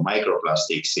concentrations of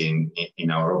microplastics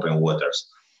in our open waters.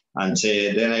 And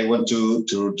then I want to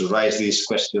raise this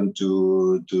question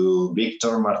to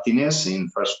Victor Martinez in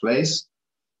first place.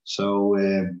 So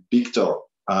Victor,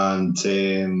 and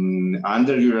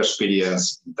under your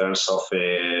experience in terms of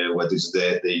what is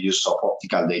the use of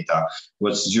optical data,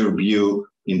 what's your view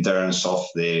in terms of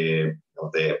the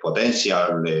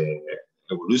potential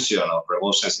evolution of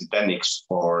remote sensing techniques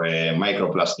for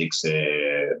microplastics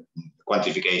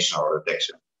quantification or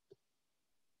detection?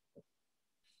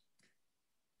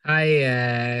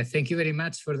 Hi, thank you very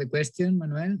much for the question,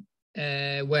 Manuel.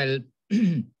 Well,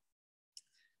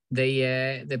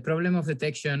 the problem of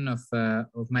detection of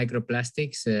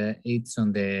microplastics, it's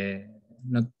on their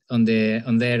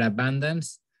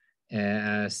abundance,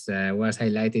 as was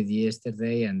highlighted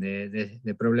yesterday, and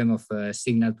the problem of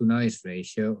signal to noise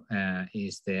ratio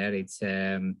is there. It's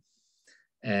the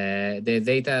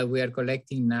data we are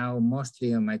collecting now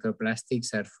mostly on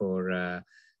microplastics are for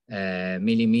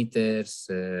millimeters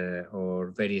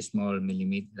or very small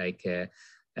millimeter, like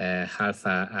half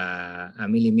a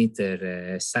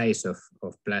millimeter size of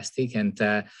plastic. And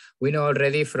we know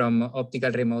already from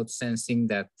optical remote sensing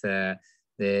that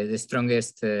the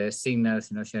strongest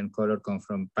signals in ocean color come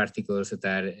from particles that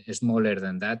are smaller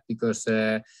than that, because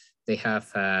they have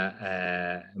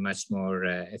a much more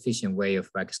efficient way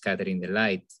of backscattering the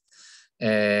light.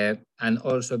 And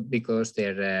also because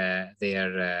they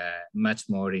are much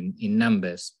more in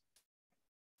numbers.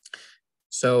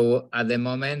 So at the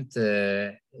moment,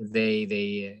 the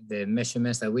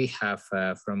measurements that we have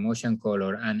from ocean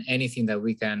color and anything that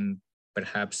we can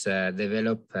perhaps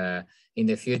develop in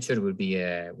the future will be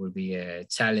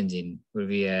challenging, will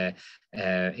be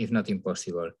if not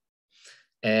impossible.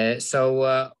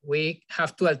 So we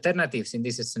have two alternatives in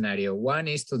this scenario. One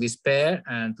is to despair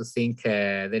and to think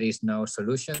there is no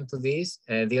solution to this.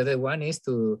 The other one is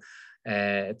to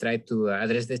try to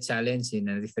address the challenge in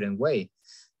a different way.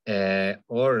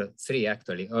 Or three,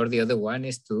 actually. Or the other one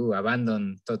is to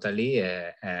abandon totally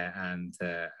and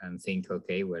think,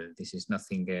 okay, well, this is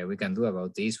nothing we can do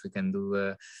about this. We can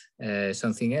do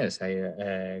something else.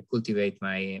 I cultivate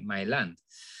my land.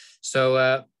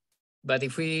 So, but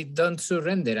if we don't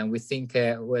surrender and we think,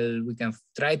 well, we can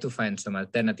try to find some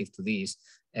alternative to this,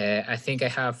 I think I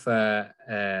have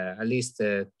at least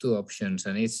two options,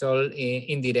 and it's all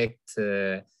indirect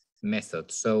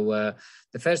method. So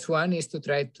the first one is to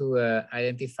try to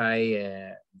identify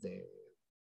the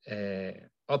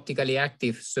optically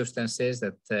active substances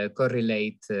that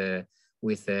correlate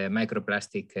with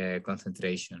microplastic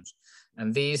concentrations.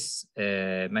 And these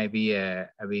might be a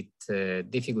bit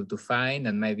difficult to find,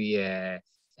 and might be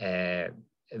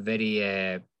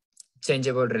very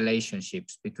changeable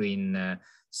relationships between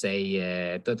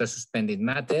say total suspended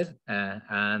matter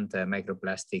and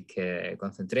microplastic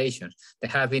concentrations.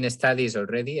 There have been studies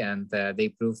already, and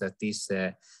they prove that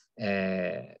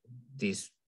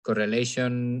this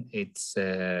correlation, it's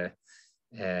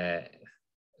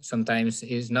sometimes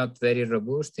is not very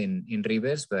robust in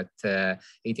rivers, but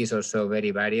it is also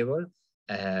very variable.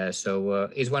 So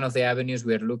it's one of the avenues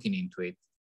we are looking into it.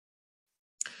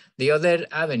 The other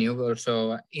avenue,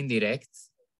 also indirect,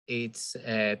 it's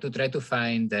to try to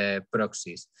find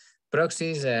proxies.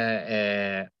 Proxies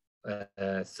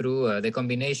through the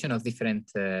combination of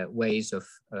different ways of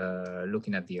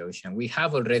looking at the ocean. We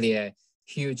have already a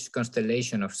huge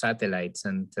constellation of satellites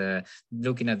and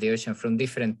looking at the ocean from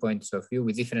different points of view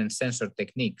with different sensor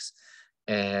techniques.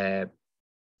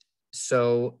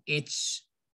 So each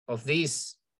of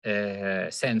these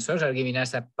sensors are giving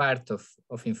us a part of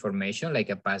information, like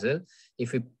a puzzle.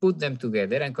 If we put them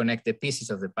together and connect the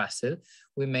pieces of the puzzle,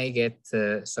 we may get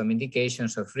some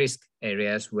indications of risk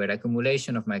areas where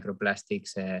accumulation of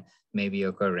microplastics may be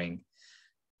occurring.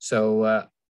 So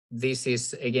this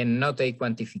is, again, not a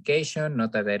quantification,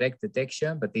 not a direct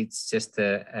detection, but it's just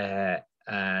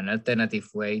an alternative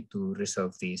way to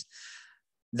resolve this.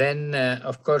 Then,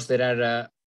 of course, there are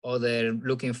other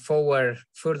looking forward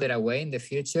further away in the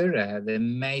future, there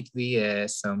might be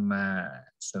some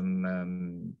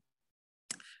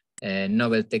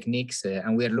novel techniques,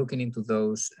 and we are looking into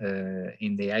those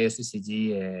in the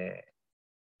IOCCG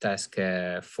task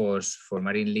force for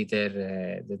marine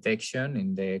litter detection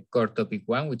in the core topic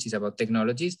 1, which is about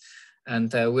technologies.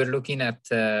 And we're looking at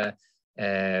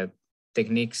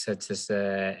techniques such as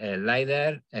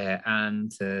LiDAR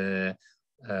and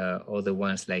other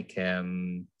ones like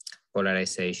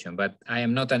polarization. But I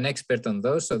am not an expert on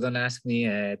those, so don't ask me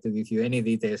to give you any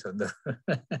details on those.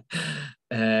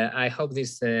 I hope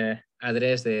this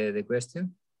addressed the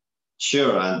question.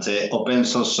 Sure, and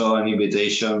opens also an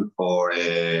invitation for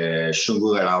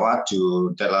Shungu Garawa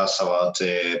to tell us about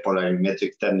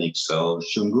polarimetric techniques. So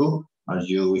Shungu, are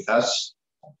you with us?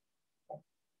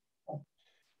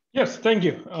 Yes, thank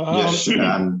you. Yes,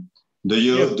 can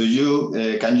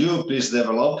you please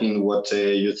develop in what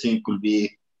you think could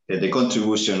be the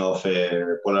contribution of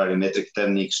polarimetric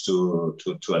techniques to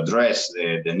address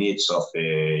the needs of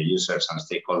users and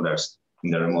stakeholders in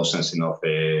the remote sensing of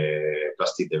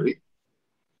plastic debris?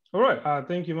 All right,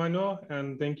 thank you, Manuel,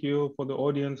 and thank you for the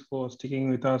audience for sticking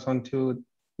with us until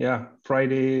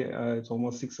Friday. It's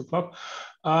almost 6 o'clock.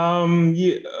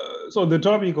 So the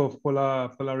topic of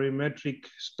polarimetric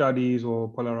studies or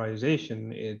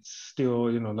polarization, it's still,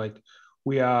 like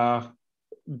we are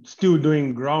still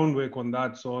doing groundwork on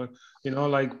that. So,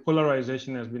 like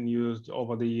polarization has been used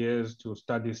over the years to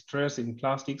study stress in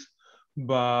plastics.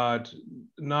 But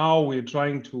now we're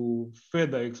trying to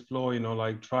further explore,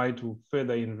 like try to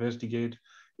further investigate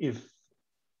if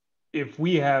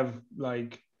we have,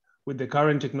 like, with the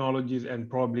current technologies and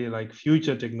probably like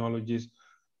future technologies,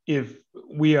 if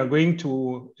we are going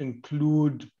to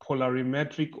include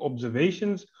polarimetric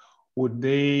observations, would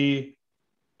they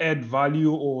add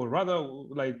value, or rather,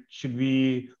 like, should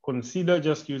we consider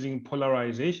just using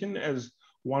polarization as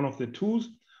one of the tools?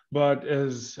 But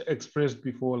as expressed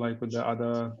before, like with the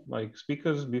other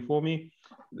speakers before me,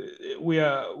 we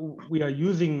are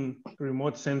using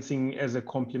remote sensing as a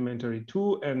complementary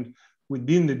tool, and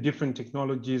within the different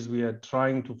technologies, we are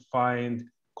trying to find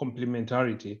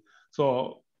complementarity.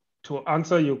 So to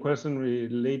answer your question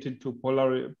related to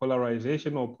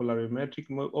polarization or polarimetric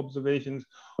observations,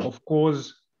 of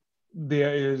course,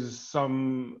 there is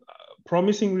some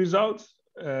promising results,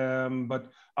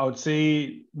 but I would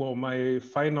say, well, my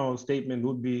final statement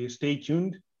would be stay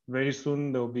tuned. Very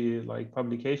soon there'll be like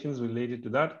publications related to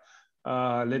that.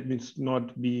 Let me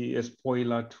not be a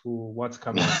spoiler to what's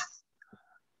coming.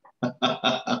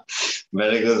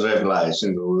 Very good replies.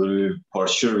 We will for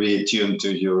sure be tuned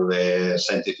to your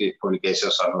scientific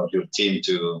publications and of your team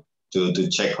to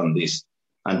check on this.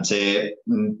 And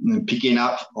picking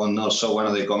up on also one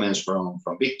of the comments from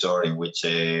Victor, in which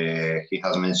he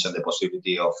has mentioned the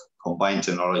possibility of combined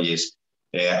technologies.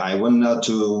 I want now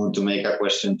to make a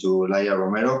question to Laia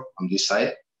Romero on this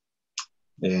side.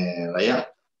 Laia,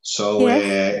 so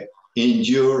yes. In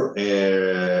your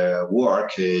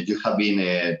work, you have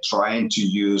been trying to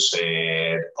use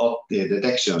the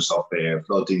detections of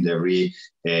floating debris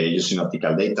using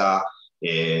optical data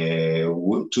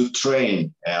to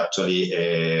train actually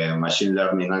machine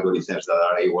learning algorithms that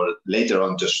are able later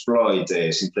on to exploit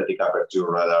synthetic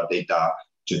aperture radar data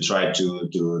to try to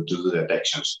do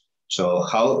detections. So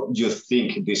how do you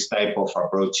think this type of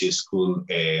approaches could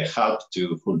help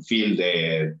to fulfill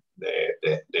the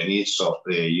needs of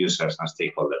the users and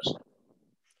stakeholders?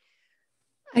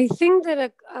 I think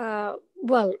that,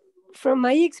 well, from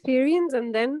my experience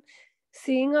and then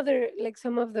seeing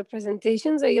some of the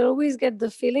presentations, I always get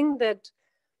the feeling that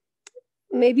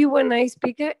maybe when I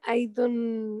speak, I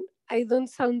don't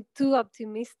sound too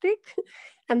optimistic.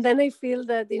 And then I feel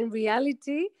that in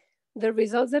reality, the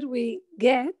results that we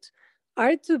get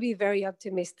are to be very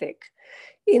optimistic,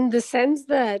 in the sense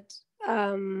that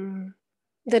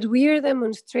that we are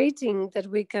demonstrating that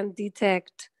we can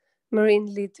detect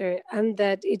marine litter and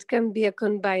that it can be a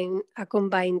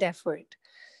combined effort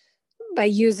by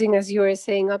using, as you were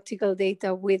saying, optical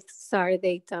data with SAR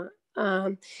data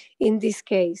in this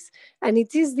case. And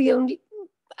it is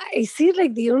I see it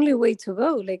like the only way to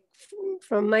go, like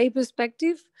from my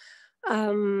perspective,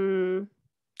 trying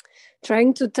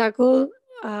to tackle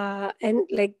and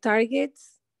like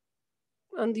targets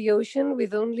on the ocean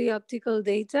with only optical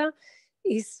data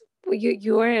is,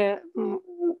 you are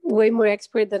way more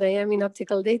expert than I am in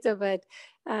optical data, but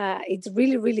it's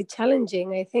really, really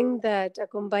challenging. I think that a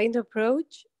combined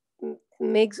approach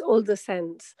makes all the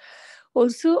sense.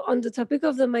 Also, on the topic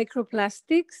of the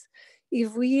microplastics,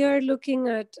 if we are looking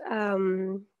at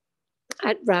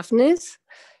roughness,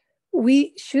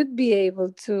 we should be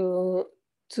able to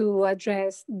to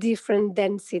address different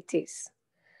densities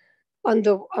on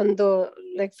the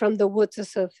like from the water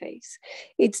surface.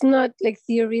 It's not like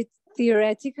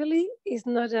theoretically, it's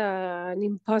not an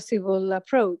impossible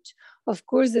approach. Of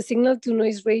course, the signal to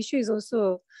noise ratio is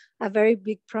also a very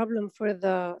big problem for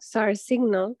the SAR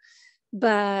signal,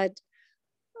 but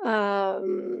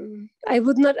I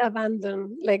would not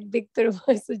abandon, like Victor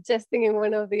was suggesting in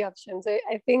one of the options.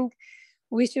 I think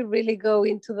we should really go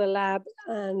into the lab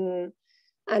and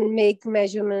make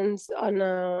measurements on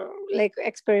like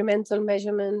experimental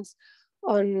measurements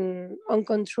on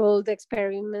controlled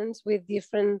experiments with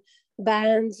different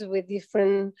bands, with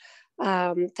different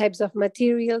types of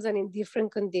materials and in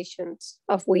different conditions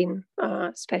of wind,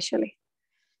 especially.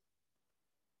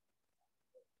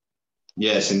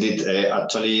 Yes, indeed.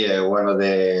 Actually, one of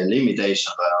the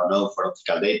limitations that are known for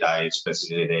optical data is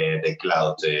specifically the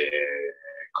cloud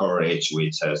coverage,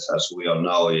 which, as we all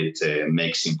know, it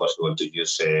makes it impossible to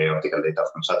use optical data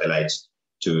from satellites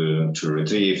to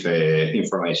retrieve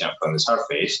information from the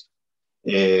surface.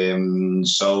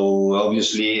 So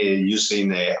obviously,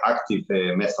 using active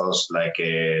methods like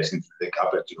synthetic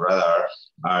aperture radar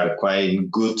are quite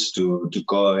good to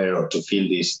cover or to fill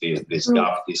this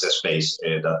gap, this space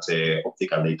that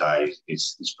optical data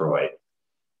is providing.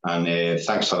 And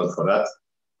thanks a lot for that.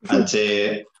 And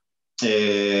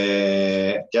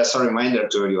just a reminder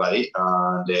to everybody,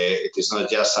 it is not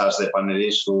just us, the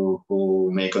panelists,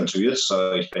 who may contribute.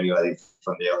 So if anybody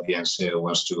from the audience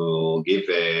wants to give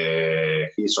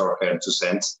his or her 2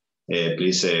 cents,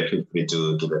 please feel free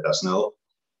to let us know.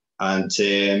 And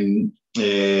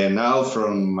now,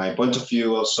 from my point of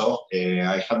view, also,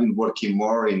 I have been working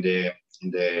more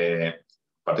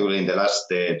particularly in the last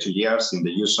 2 years, in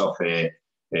the use of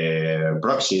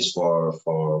proxies for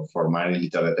marine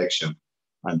litter detection.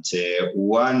 And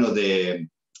one of the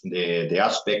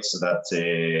aspects that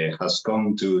has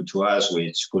come to us,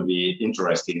 which could be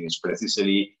interesting, is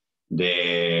precisely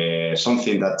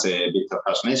something that Victor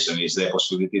has mentioned, is the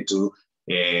possibility to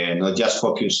not just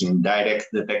focus in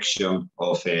direct detection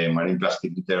of marine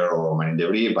plastic litter or marine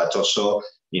debris, but also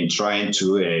in trying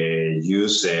to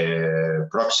use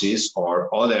proxies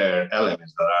or other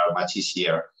elements that are much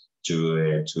easier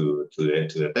to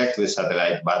detect with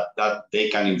satellite, but that they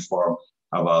can inform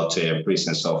about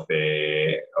presence of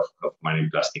marine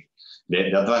plastic. The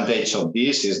advantage of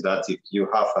this is that if you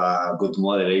have a good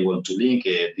model able to link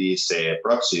these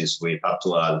proxies with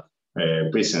actual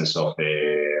presence of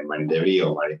marine debris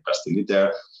or marine plastic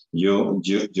litter, you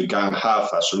can have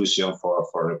a solution for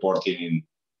reporting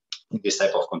in this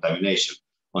type of contamination.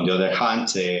 On the other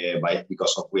hand,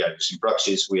 because we are using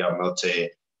proxies, we are not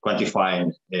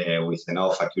quantifying with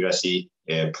enough accuracy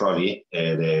probably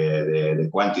the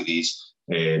quantities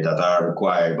that are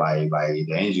required by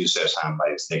the end users and by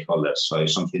the stakeholders. So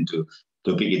it's something to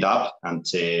pick it up, and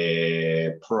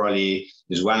probably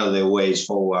is one of the ways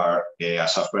forward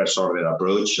as a first order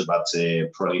approach, but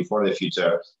probably for the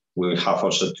future we'll have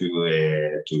also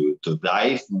to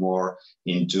dive more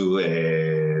into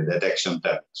detection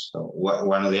techniques. So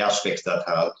one of the aspects that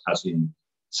has been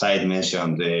Said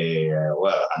mentioned,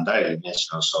 well, and directly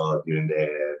mentioned also during the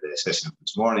session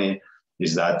this morning,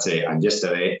 is that, and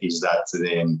yesterday, is that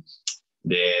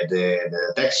the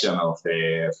detection of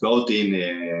floating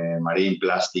marine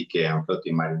plastic and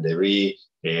floating marine debris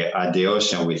at the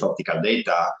ocean with optical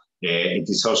data, it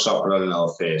is also a problem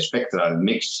of spectral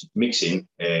mixing,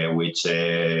 which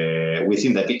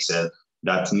within the pixel,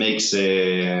 that makes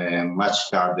much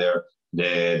harder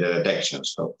the detection.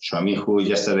 So Xiaomin, who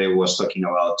yesterday was talking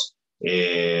about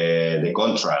the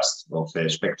contrast of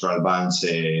spectral bands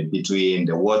between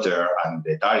the water and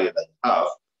the target that you have.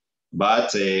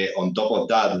 But on top of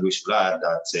that, we should add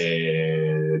that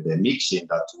the mixing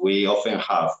that we often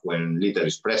have when litter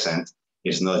is present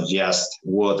is not just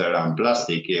water and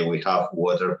plastic. We have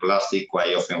water, plastic,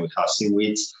 quite often we have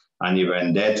seaweeds and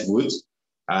even dead wood.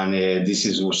 And this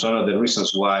is one of the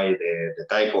reasons why the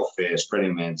type of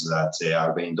experiments that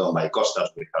are being done by coasters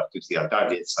with artificial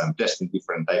targets and testing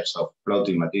different types of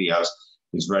floating materials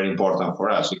is very important for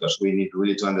us, because we need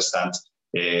really to understand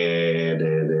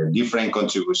the different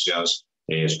contributions,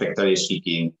 spectrally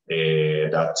speaking,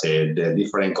 that the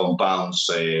different compounds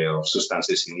of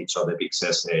substances in each of the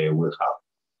pixels will have.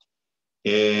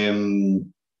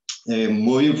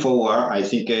 Moving forward, I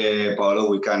think, Paolo,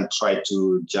 we can try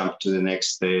to jump to the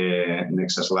next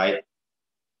slide.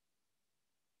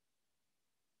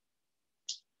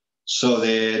 So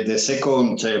the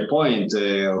second point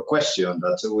or question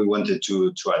that we wanted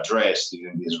to address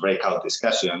during this breakout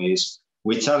discussion is,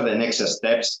 which are the next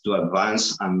steps to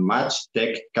advance and match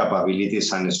tech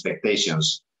capabilities and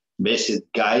expectations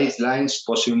basic guidelines,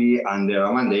 possibly under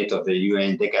a mandate of the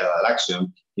UN Decadal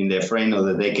Action in the frame of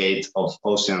the Decade of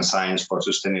Ocean Science for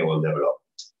Sustainable Development.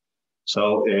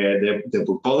 So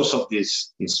the purpose of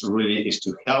this is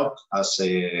to help as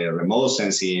a remote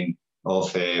sensing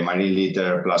of marine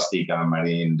litter, plastic, and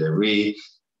marine debris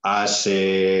as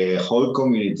a whole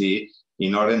community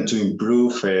in order to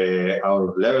improve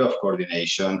our level of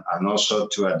coordination and also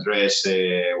to address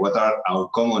what are our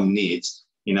common needs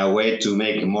in a way to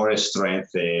make more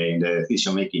strength in the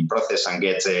decision-making process and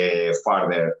get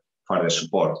further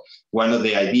support. One of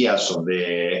the ideas of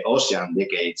the Ocean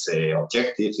Decades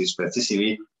objectives is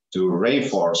precisely to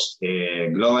reinforce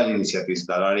global initiatives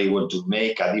that are able to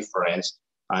make a difference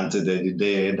and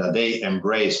that they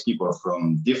embrace people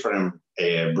from different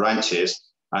branches,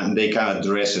 and they can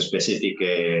address specific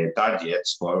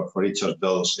targets for each of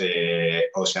those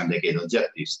Ocean Decade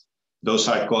objectives. Those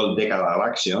are called decadal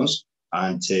actions,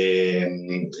 and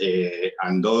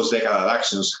those decadal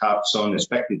actions have some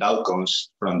expected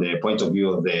outcomes from the point of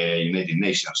view of the United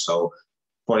Nations. So,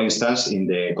 for instance, in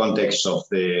the context of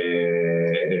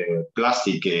the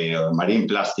plastic, marine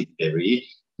plastic debris,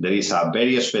 there is a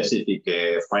very specific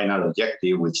final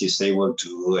objective, which is able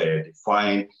to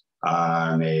define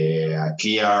a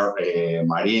clear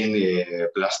marine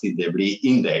plastic debris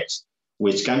index,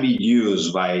 which can be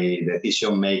used by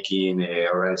decision-making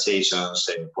organizations,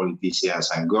 politicians,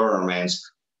 and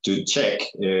governments to check,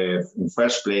 in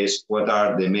first place, what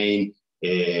are the main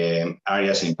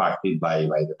areas impacted by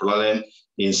the problem.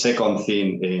 In second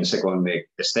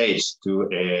stage,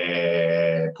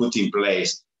 to put in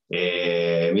place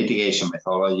mitigation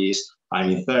methodologies,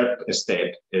 and in third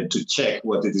step, to check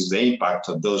what is the impact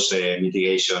of those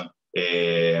mitigation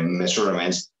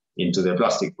measurements into the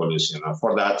plastic pollution. And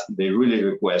for that, they really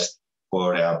request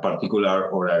for a particular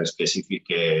or a specific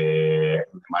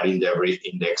marine debris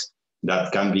index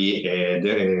that can be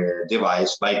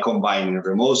devised by combining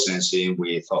remote sensing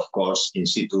with, of course, in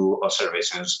situ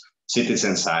observations,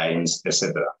 citizen science,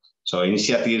 etc. So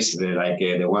initiatives like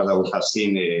the one that we have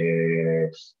seen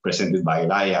presented by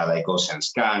LAIA, like Ocean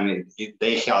Scan,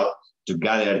 they help to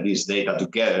gather this data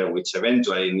together, which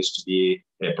eventually needs to be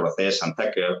processed and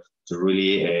tackled to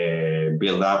really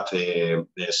build up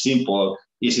simple,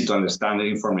 easy to understand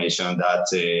information that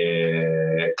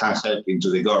can help into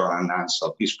the governance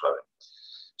of this problem.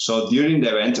 So during the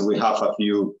event, we have a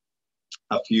few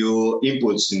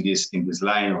inputs in this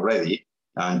line already,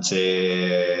 and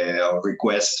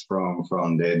requests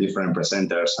from the different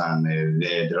presenters, and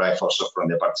they derive also from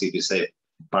the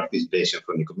participation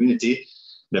from the community.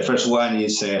 The first one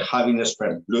is having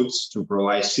expert groups to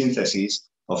provide synthesis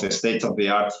of the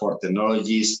state-of-the-art for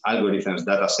technologies, algorithms,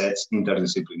 data sets,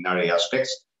 interdisciplinary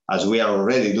aspects, as we are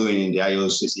already doing in the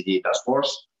IOCCG task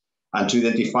force, and to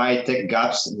identify tech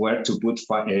gaps where to put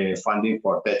funding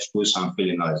for tech push and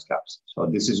filling knowledge gaps. So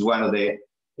this is one of the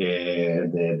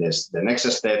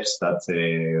next steps that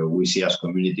we see as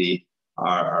community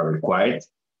are required.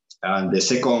 And the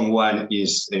second one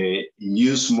is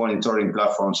use monitoring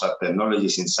platforms and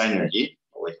technologies in synergy,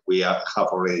 which we have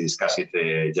already discussed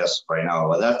it just right now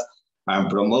about that, and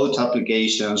promote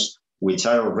applications which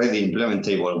are already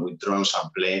implementable with drones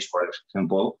and planes, for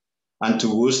example, and to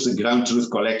boost ground truth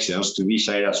collections to be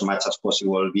shared as much as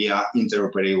possible via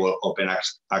interoperable open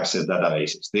access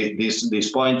databases. This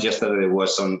point, yesterday there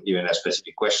was even a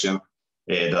specific question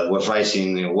that was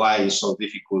raising why it's so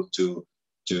difficult to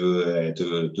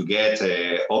get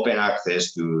open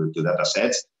access to data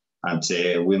sets. And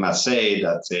we must say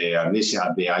that at least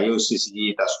at the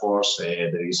IOCCG task force,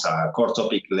 there is a core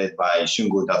topic led by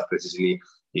Shungu that precisely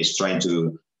is trying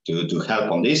to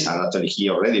help on this. And actually, he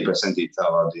already presented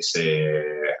about this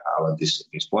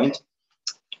point.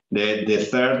 The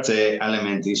third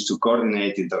element is to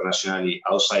coordinate internationally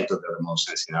outside of the remote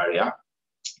sensing area.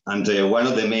 And one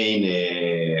of the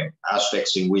main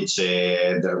aspects in which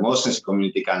the remote sensing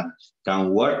community can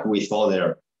work with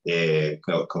other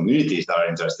communities that are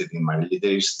interested in marine litter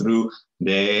is through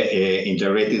the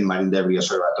integrated marine debris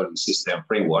observatory system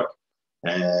framework.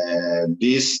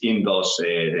 This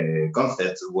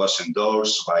concept was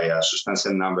endorsed by a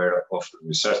substantial number of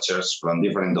researchers from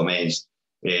different domains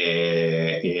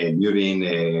during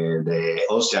the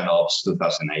Ocean Ops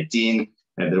 2019.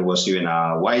 And there was even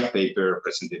a white paper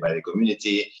presented by the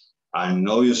community. And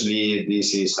obviously,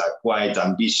 this is a quite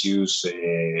ambitious,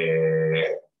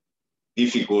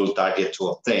 difficult target to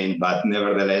obtain, but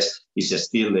nevertheless, it's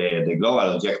still the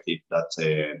global objective that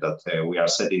we are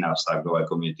setting as a global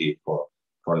community for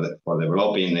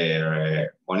developing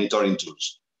monitoring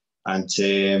tools. And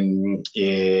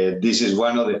this is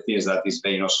one of the things that is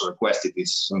being also requested,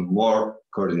 is some more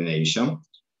coordination.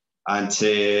 And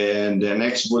the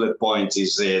next bullet point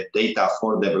is data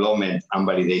for development and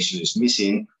validation is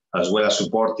missing, as well as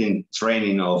supporting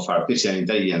training of artificial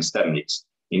intelligence techniques.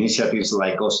 Initiatives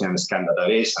like Ocean Scan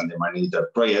Database and the Monitor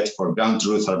project for ground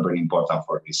truth are very important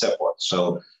for this effort.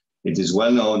 So it is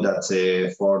well known that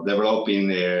for developing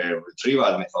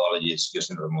retrieval methodologies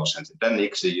using remote sensing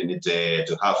techniques, you need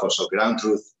to have also ground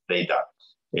truth data.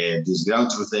 This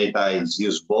ground truth data is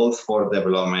used both for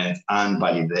development and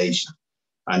validation.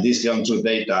 And this ground truth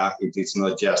data, it is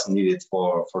not just needed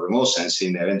for remote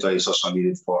sensing, eventually it's also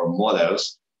needed for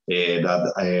models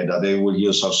that they will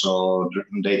use also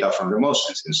data from remote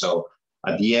sensing. So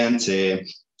at the end,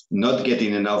 not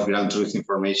getting enough ground truth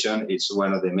information is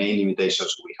one of the main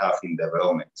limitations we have in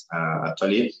development.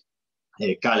 Actually,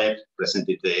 Caleb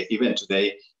presented even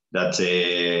today that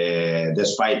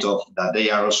despite of that they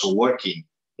are also working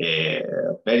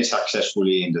very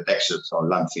successfully in detections of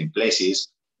landfill places,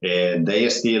 they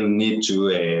still need to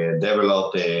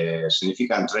develop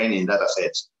significant training data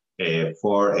sets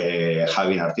for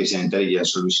having artificial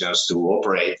intelligence solutions to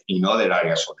operate in other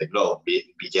areas of the globe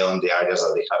beyond the areas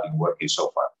that they have been working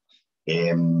so far.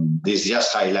 This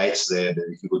just highlights the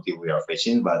difficulty we are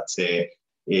facing, but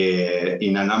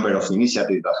in a number of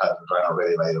initiatives that have been run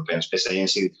already by the European Space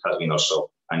Agency, it has been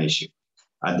also an issue.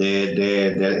 And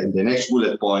the next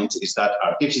bullet point is that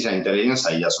artificial intelligence,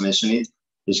 I just mentioned it,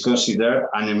 is considered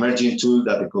an emerging tool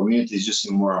that the community is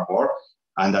using more and more,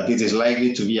 and that it is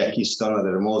likely to be a keystone of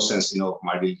the remote sensing of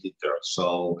marine litter.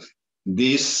 So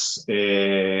this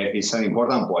is an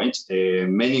important point.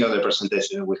 Many other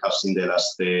presentations we have seen the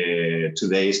last 2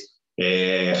 days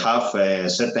have a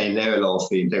certain level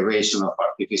of integration of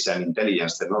artificial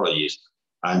intelligence technologies.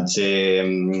 And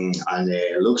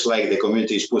it looks like the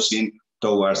community is pushing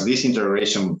towards this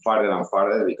integration further and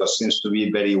further, because it seems to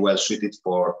be very well suited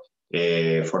for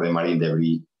the marine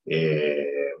debris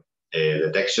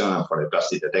detection and for the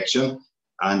plastic detection.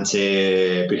 And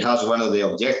perhaps one of the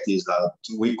objectives that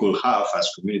we could have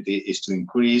as community is to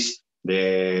increase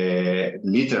the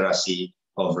literacy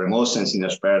of remote sensing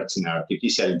experts in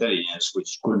artificial intelligence,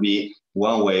 which could be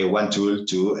one way, one tool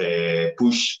to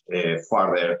push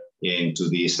further into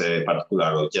this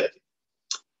particular objective.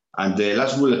 And the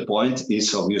last bullet point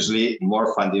is obviously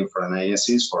more funding for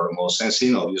agencies for remote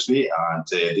sensing, obviously, and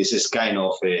this is kind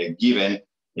of a given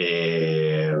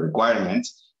requirement.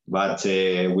 But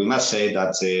we must say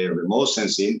that remote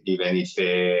sensing, even if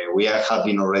we have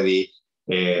been already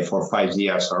for 5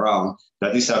 years around,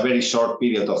 that is a very short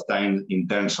period of time in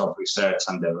terms of research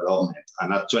and development.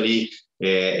 And actually,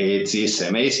 it is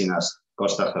amazing, as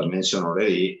Costa has mentioned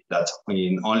already, that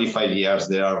in only 5 years,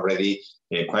 there are already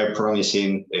quite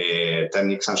promising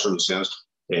techniques and solutions.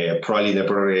 Probably the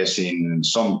progress in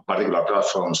some particular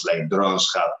platforms like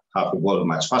drones have evolved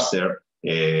much faster.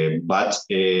 But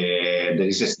there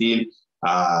is still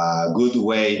a good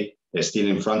way still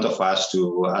in front of us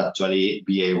to actually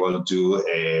be able to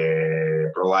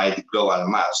provide global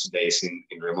maps based in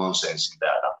remote sensing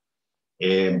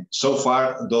data. So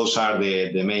far, those are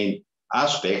the main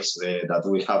aspects that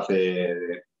we have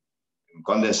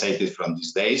condensated from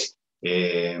these days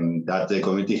that the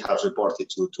community has reported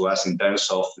to us in terms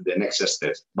of the next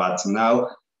steps. But now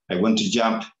I want to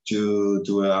jump to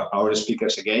our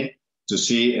speakers again to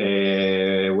see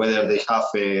whether they have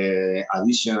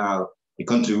additional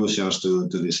contributions to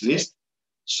this list.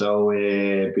 So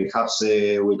perhaps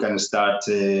we can start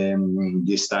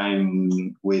this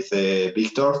time with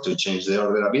Victor to change the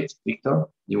order a bit. Victor,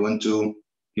 you want to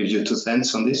give your 2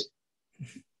 cents on this?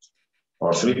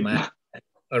 Or 3?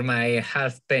 Or my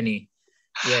half penny.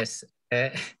 Yes.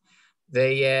 I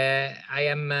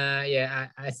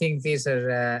think these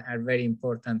are very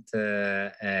important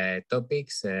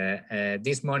topics.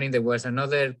 This morning there was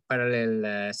another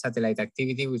parallel satellite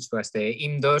activity, which was the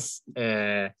INDOS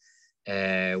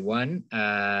one.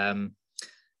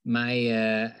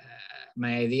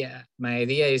 My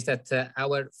idea is that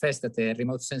our first, that the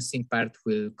remote sensing part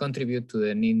will contribute to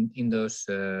the INDOS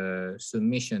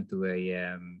submission to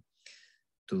a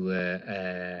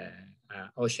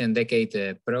Ocean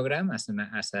Decade program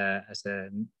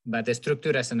but the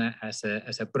structure as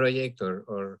a project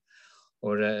or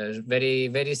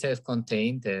very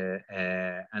self-contained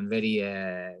and very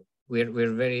we're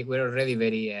already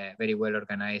very well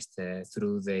organized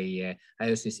through the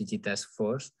IOCCG task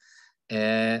force.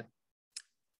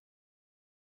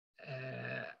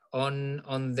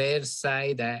 On their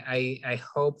side, I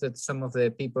hope that some of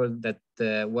the people that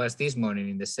was this morning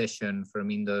in the session from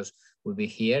INDOS will be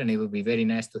here, and it will be very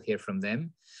nice to hear from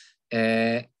them.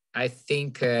 I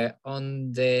think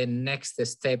on the next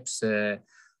steps to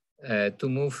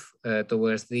move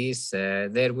towards this,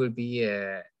 there will be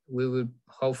we will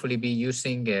hopefully be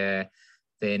using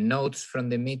the notes from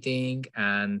the meeting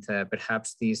and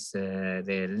perhaps the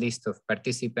list of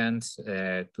participants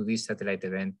to this satellite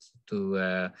event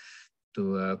to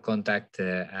contact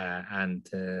and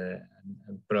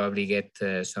probably get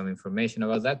some information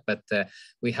about that. But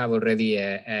we have already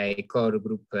a core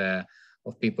group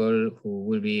of people who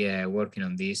will be working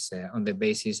on this on the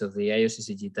basis of the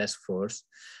IOCCG task force.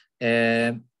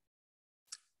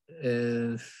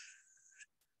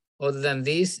 Other than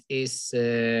this is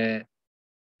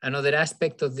another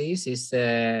aspect of this is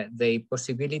the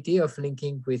possibility of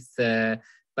linking with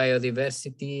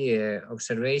biodiversity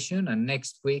observation, and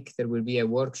next week there will be a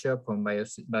workshop on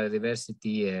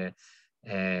biodiversity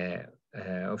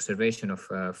observation of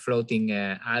floating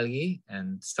algae,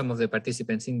 and some of the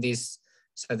participants in this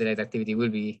satellite activity will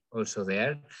be also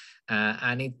there.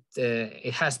 And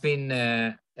it has been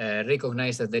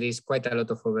recognized that there is quite a lot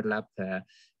of overlap,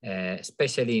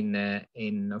 especially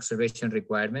in observation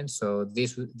requirements. So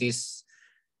this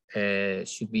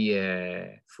should be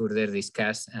further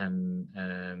discussed and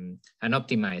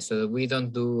optimized, so that we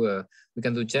don't do we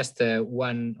can do just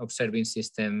one observing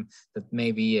system that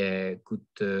maybe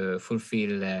could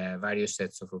fulfill various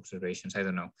sets of observations. I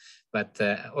don't know, but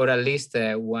or at least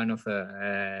one of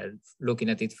looking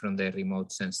at it from the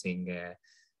remote sensing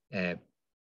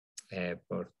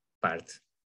part.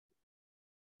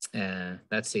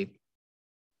 That's it.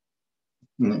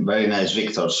 Very nice,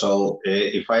 Victor. So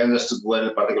if I understood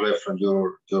well, particularly from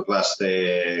your last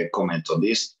comment on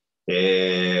this,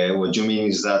 what you mean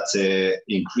is that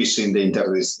increasing the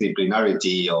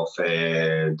interdisciplinarity of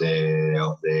the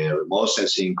remote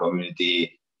sensing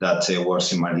community that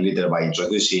works in marine litter by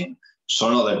introducing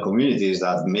some other communities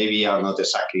that maybe are not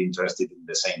exactly interested in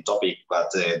the same topic,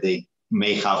 but they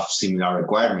may have similar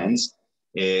requirements,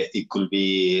 it could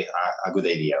be a good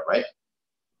idea, right?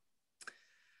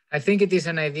 I think it is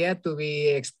an idea to be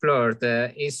explored,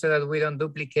 is so that we don't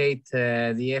duplicate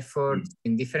the effort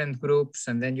in different groups,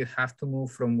 and then you have to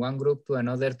move from one group to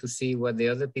another to see what the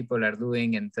other people are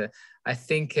doing. And I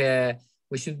think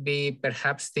we should be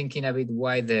perhaps thinking a bit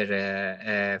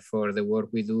wider for the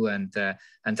work we do, and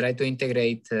try to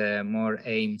integrate more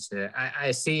aims.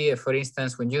 I see, for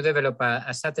instance, when you develop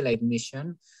a satellite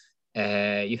mission,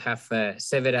 you have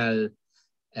several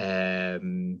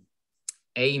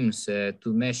aims to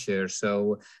measure.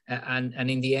 So and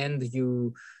in the end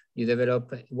you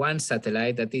develop one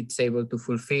satellite that it's able to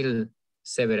fulfill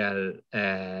several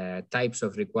types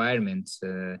of requirements.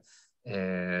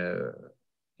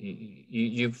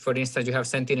 You for instance, you have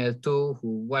Sentinel-2,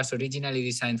 who was originally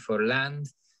designed for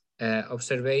land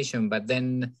observation, but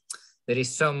then there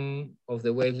is some of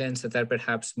the wavelengths that are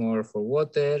perhaps more for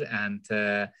water, and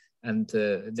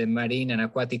the marine and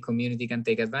aquatic community can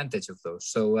take advantage of those.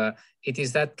 So it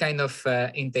is that kind of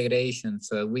integration,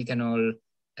 so we can all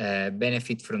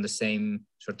benefit from the same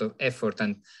sort of effort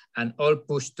and all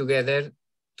push together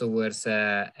towards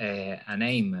an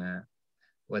aim,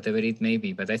 whatever it may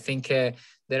be. But I think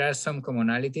there are some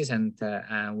commonalities, and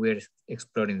we're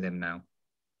exploring them now.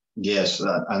 Yes,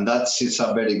 and it's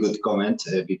a very good comment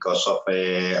because of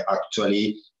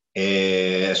actually,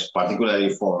 particularly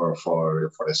for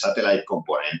the satellite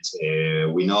component,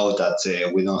 we know that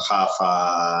we don't have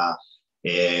a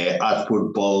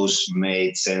output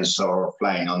post-made sensor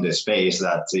flying on the space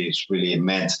that is really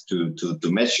meant to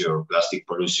measure plastic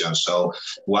pollution. So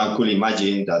one could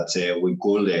imagine that we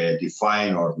could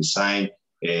define or design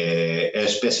a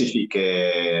specific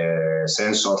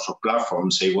sensors or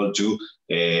platforms able to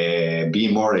be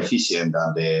more efficient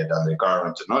than the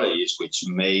current technologies, which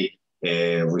may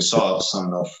resolve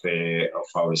some of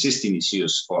our existing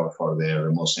issues for the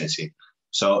remote sensing.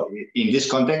 So in this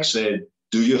context,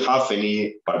 do you have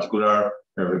any particular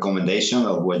recommendation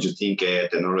of what you think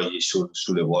technology should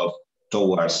evolve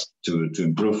towards to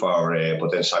improve our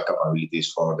potential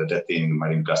capabilities for detecting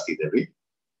marine plastic debris?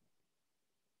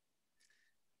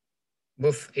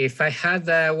 If I had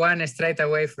one straight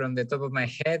away from the top of my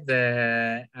head,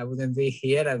 I wouldn't be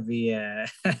here. I'd be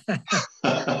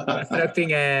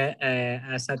constructing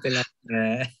a satellite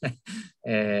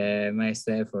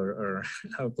myself, or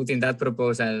putting that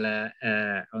proposal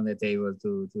on the table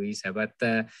to ESA. But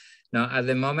no, at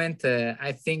the moment,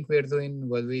 I think we're doing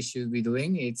what we should be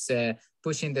doing. It's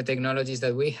pushing the technologies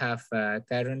that we have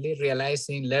currently,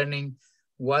 realizing, learning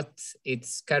what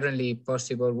it's currently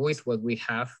possible with what we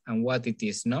have and what it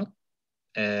is not,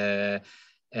 and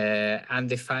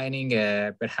defining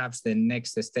perhaps the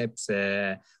next steps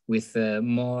with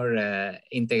more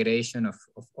integration of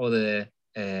other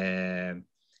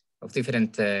of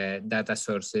different data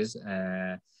sources,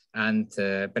 and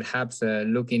perhaps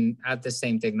looking at the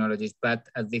same technologies, but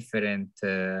at different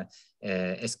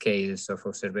scales of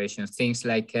observation. Things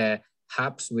like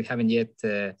hubs, we haven't yet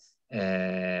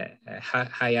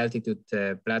high altitude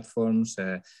platforms,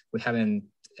 we haven't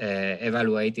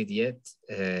evaluated yet,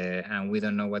 and we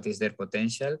don't know what is their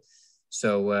potential.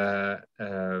 So,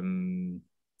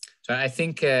 so I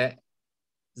think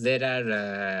there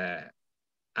are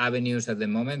avenues at the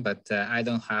moment, but I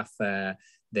don't have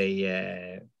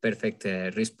the perfect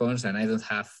response, and I don't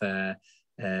have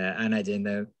an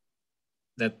agenda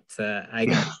that I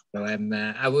can. So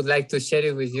I would like to share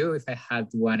it with you if I had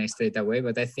one straight away,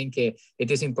 but I think it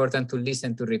is important to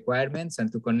listen to requirements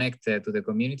and to connect to the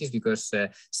communities, because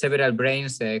several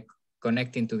brains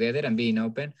connecting together and being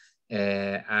open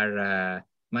are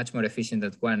much more efficient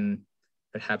than one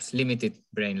perhaps limited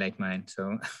brain like mine.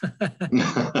 So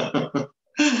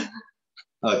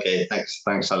okay,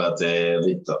 thanks a lot,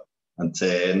 Victor. And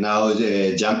now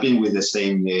jumping with the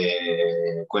same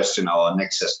question, our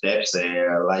next steps,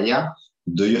 Laia,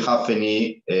 do you have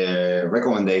any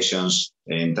recommendations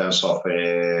in terms of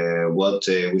what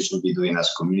we should be doing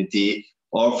as community,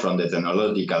 or from the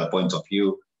technological point of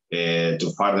view,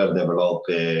 to further develop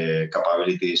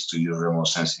capabilities to use remote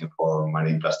sensing for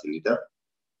marine plastic litter?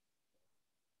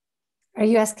 Are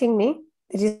you asking me?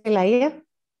 Did you say Laia?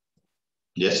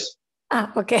 Yes. Ah,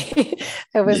 okay.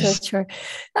 I was not sure.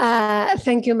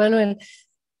 Thank you, Manuel.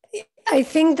 I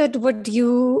think that what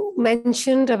you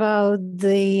mentioned about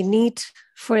the need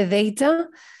for data,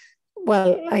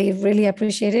 well, I really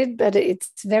appreciate it, but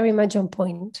it's very much on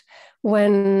point.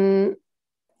 When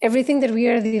everything that we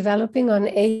are developing on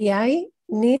AI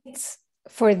needs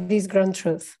for this ground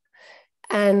truth.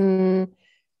 And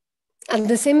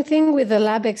the same thing with the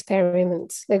lab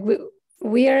experiments. Like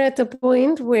we are at a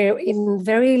point where in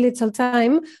very little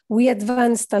time, we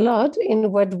advanced a lot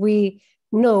in what we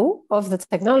know of the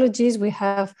technologies. We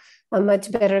have a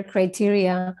much better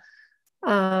criteria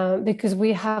because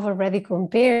we have already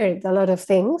compared a lot of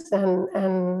things and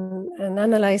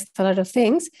analyzed a lot of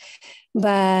things.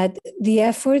 But the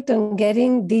effort on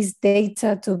getting this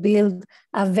data to build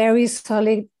a very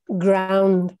solid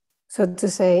ground, so to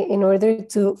say, in order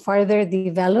to further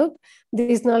develop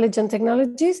these knowledge and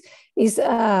technologies is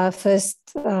a first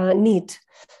need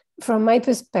from my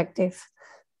perspective.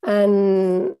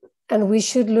 And we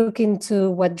should look into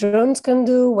what drones can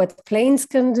do, what planes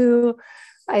can do.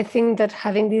 I think that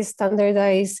having this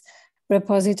standardized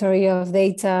repository of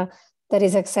data that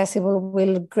is accessible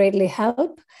will greatly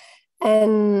help.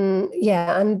 And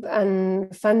yeah,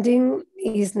 and funding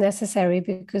is necessary,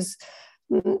 because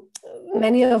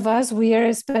many of us,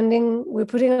 we're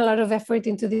putting a lot of effort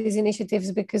into these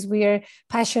initiatives because we are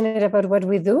passionate about what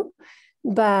we do.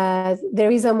 But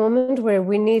there is a moment where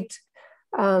we need,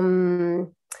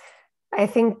 I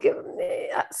think,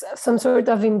 some sort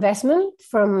of investment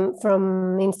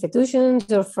from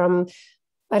institutions or from,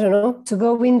 I don't know, to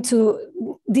go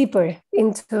deeper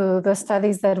into the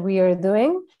studies that we are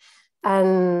doing.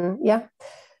 And yeah,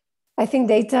 I think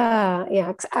data,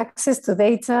 access to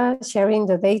data, sharing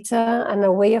the data, and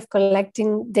a way of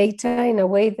collecting data in a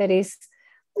way that is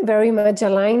very much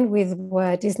aligned with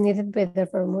what is needed by the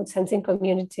remote sensing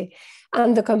community.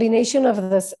 And the combination of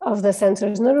the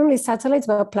sensors, not only satellites,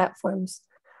 but platforms,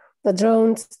 the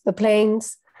drones, the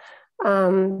planes.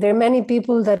 There are many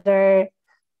people that are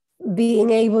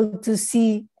being able to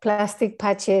see plastic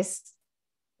patches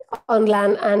on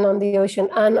land and on the ocean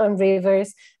and on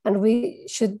rivers, and we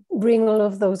should bring all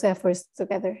of those efforts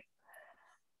together.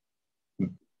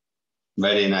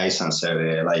 Very nice answer,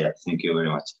 Laia. Thank you very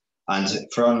much. And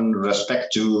from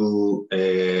respect to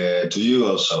you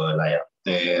also, Laia,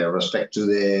 respect to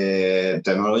the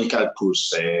technological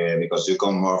push, because you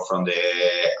come more from the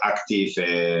active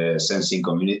sensing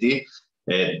community,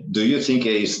 do you think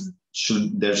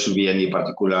there should be any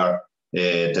particular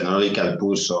technological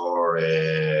push or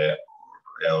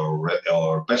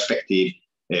perspective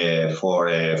for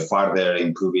further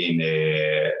improving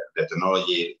the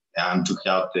technology and to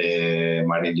help the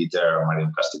marine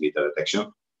plastic litter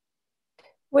detection?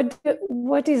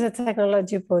 What is a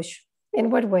technology push? In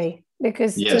what way?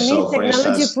 Because to me, so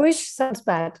technology push sounds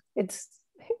bad. It's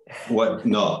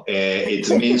it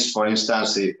means, for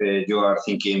instance, if you are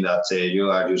thinking that you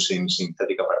are using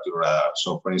synthetic aperture radar.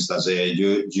 So, for instance,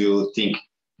 you think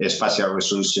a spatial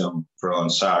resolution from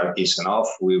SAR is enough.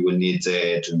 We will need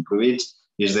to improve it.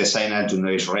 Is the signal to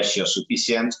noise ratio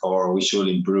sufficient, or we should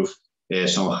improve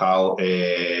somehow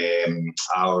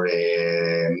our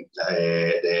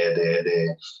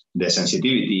the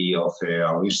sensitivity of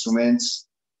our instruments?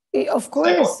 Of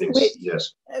course,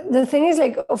 yes. The thing is,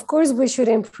 like, of course, we should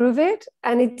improve it,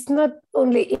 and it's not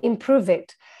only improve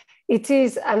it. It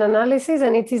is an analysis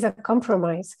and it is a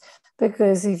compromise,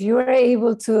 because if you are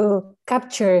able to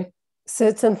capture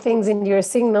certain things in your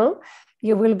signal,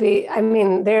 you will be, I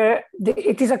mean,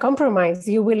 it is a compromise.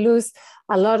 You will lose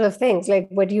a lot of things, like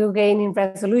what you gain in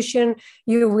resolution,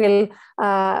 you will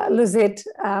lose it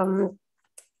on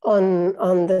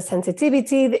the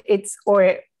sensitivity.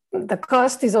 Or the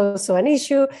cost is also an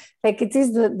issue. Like, it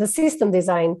is the system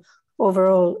design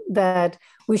overall that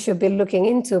we should be looking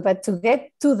into. But to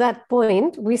get to that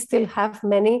point, we still have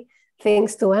many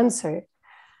things to answer.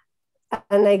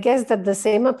 And I guess that the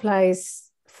same applies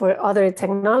for other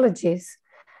technologies.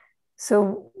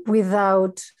 So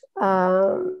without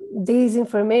this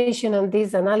information and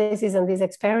this analysis and these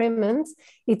experiments,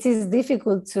 it is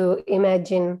difficult to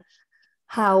imagine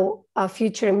how a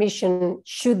future mission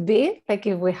should be, like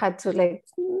if we had to like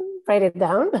write it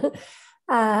down.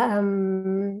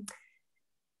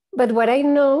 But what I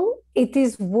know, it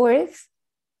is worth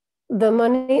the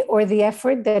money or the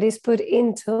effort that is put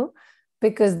into,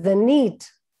 because the need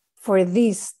for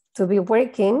this to be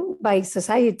working by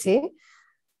society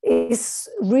is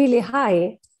really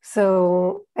high.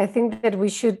 So I think that we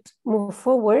should move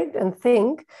forward and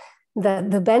think that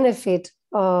the benefit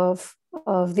of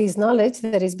this knowledge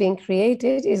that is being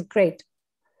created is great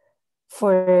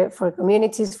for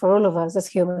communities, for all of us as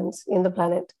humans in the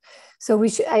planet. So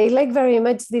I like very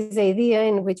much this idea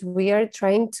in which we are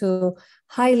trying to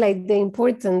highlight the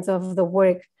importance of the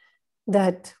work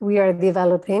that we are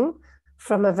developing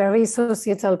from a very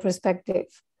societal perspective.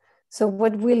 So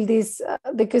what will this,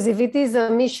 because if it is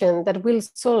a mission that will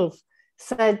solve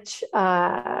such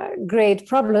great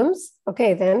problems,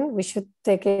 okay, then we should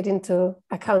take it into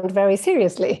account very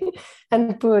seriously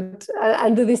and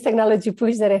do this technology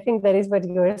push that I think that is what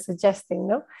you're suggesting,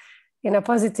 no? In a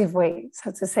positive way, so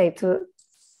to say, to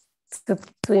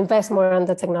invest more on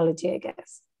the technology, I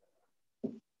guess.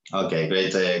 Okay,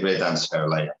 great answer,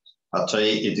 Laia.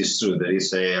 Actually, it is true. There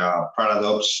is a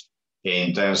paradox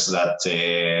in terms that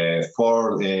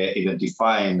for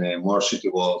identifying more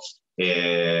suitable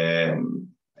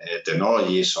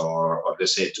technologies, or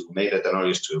let's say to make the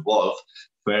technologies to evolve,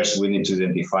 first we need to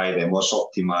identify the most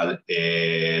optimal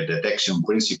detection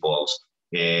principles,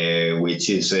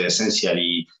 which is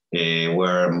essentially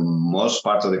where most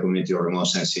part of the community of remote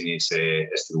sensing is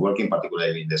still working,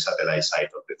 particularly in the satellite side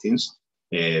of the things,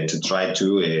 to try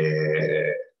to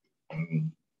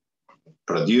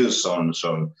produce some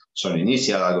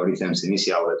initial algorithms,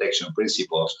 initial detection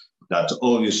principles that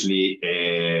obviously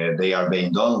they are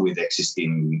being done with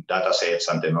existing data sets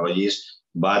and technologies,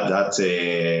 but that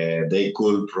they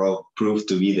could prove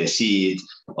to be the seed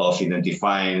of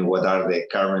identifying what are the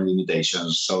current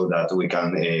limitations, so that we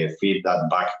can feed that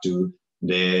back to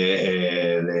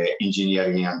the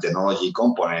engineering and technology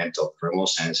component of remote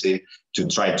sensing to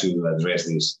try to address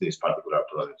these particular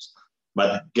problems.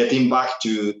 But getting back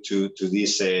to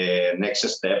these next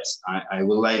steps, I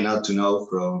would like now to know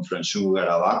from Shungu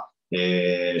Garaba.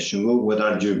 Shungu, what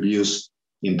are your views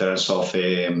in terms of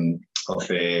the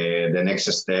next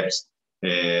steps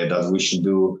that we should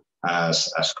do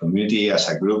as community, as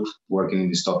a group working in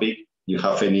this topic? You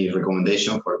have any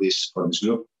recommendation for this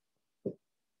group?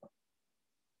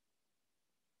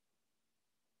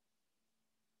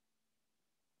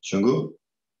 Shungu?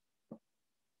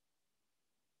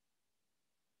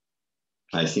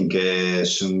 I think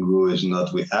Shungu is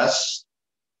not with us.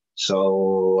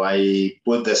 So I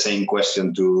put the same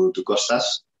question to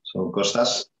Costas. So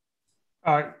Costas?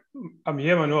 I'm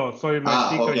here, Manuel. Sorry, my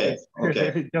speaker okay.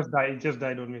 it just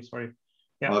died on me, sorry.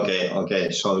 Yeah.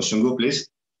 Okay. So Shungu, please.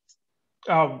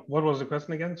 What was the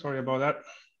question again? Sorry about that.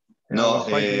 No,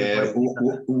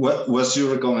 what was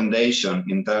your recommendation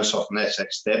in terms of next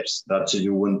steps that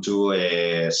you want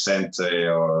to send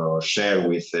or share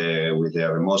with the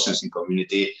remote sensing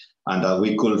community, and that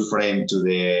we could frame to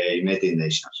the United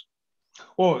Nations?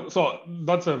 Oh, so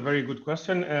that's a very good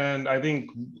question. And I think,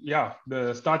 yeah,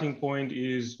 the starting point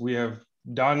is we have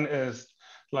done as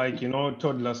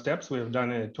toddler steps. We have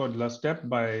done a toddler step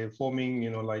by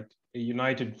forming, like a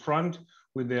united front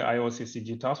with the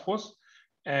IOCCG task force.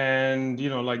 And,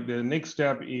 the next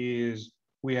step is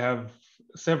we have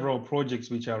several projects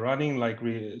which are running, like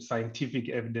scientific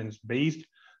evidence-based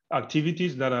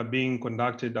activities that are being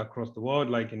conducted across the world,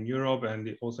 like in Europe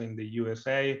and also in the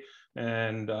USA.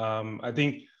 And I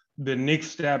think the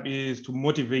next step is to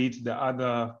motivate the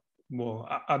other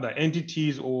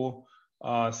entities or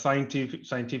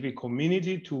scientific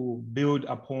community to build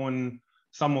upon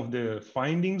some of the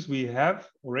findings we have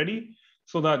already,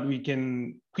 so that we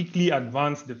can quickly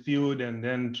advance the field and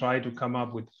then try to come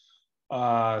up with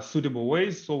suitable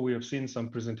ways. So we have seen some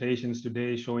presentations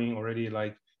today showing already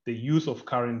like the use of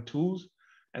current tools,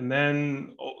 and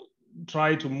then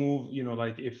try to move,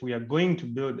 like if we are going to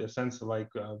build a sensor, like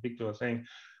Victor was saying,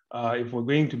 if we're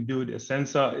going to build a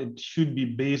sensor, it should be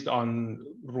based on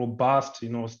robust,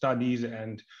 studies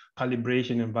and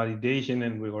calibration and validation.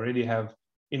 And we already have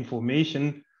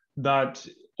information that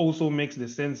also makes the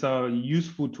sensor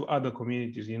useful to other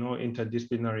communities,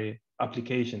 interdisciplinary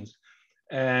applications.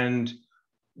 And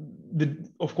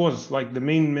of course, like the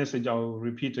main message, I'll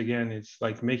repeat again, it's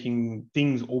like making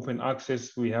things open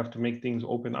access. We have to make things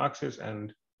open access.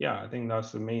 And yeah, I think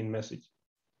that's the main message.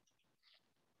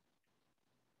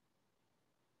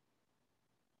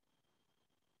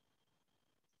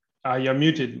 You're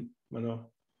muted,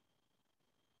 Manuel.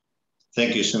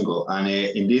 Thank you, Sungo. And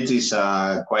indeed, it's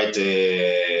quite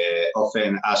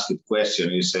often asked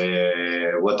question is,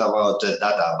 what about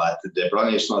data? But the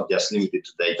problem is not just limited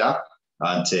to data.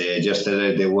 And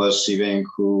yesterday there was even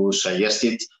who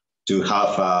suggested to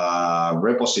have a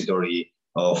repository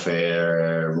of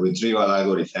retrieval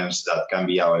algorithms that can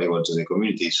be available to the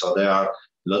community. So there are a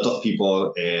lot of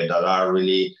people that are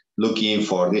really looking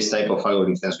for this type of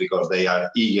algorithms because they are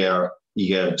eager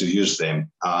to use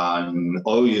them. And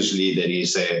obviously there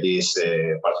is this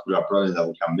particular problem that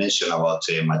we can mention about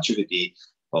maturity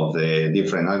of the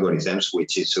different algorithms,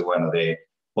 which is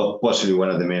possibly one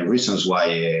of the main reasons why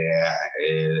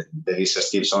there is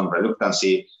still some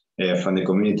reluctancy from the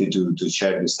community to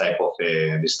share this type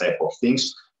of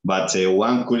things. But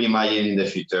one could imagine in the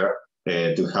future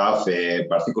to have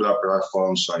particular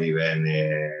platforms or even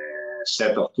a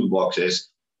set of toolboxes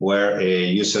where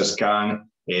users can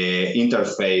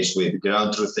interface with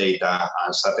ground truth data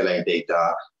and satellite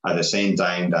data at the same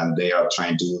time that they are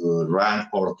trying to run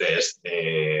or test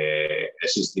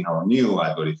existing or new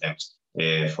algorithms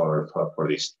for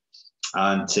this.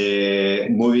 And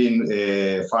moving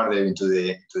further into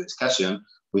the discussion,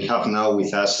 we have now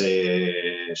with us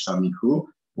Xiaomin Hu,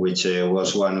 which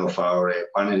was one of our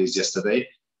panelists yesterday.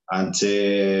 And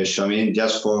Xiaomin,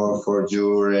 just for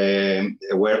your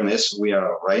awareness, we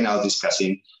are right now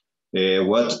discussing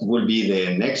what will be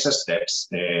the next steps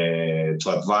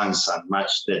to advance and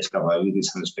match the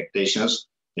capabilities and expectations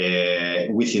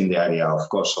within the area, of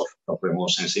course, of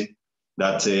remote sensing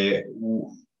that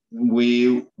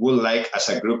we would like as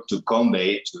a group to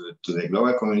convey to the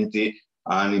global community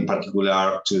and in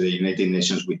particular to the United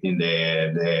Nations within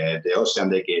the Ocean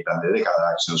Decade and the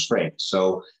Decadal Actions Frame.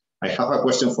 So I have a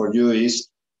question for you is,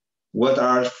 what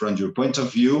are, from your point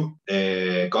of view,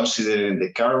 considering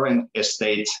the current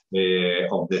state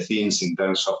of the things in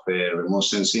terms of remote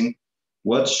sensing,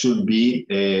 what should be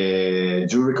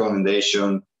your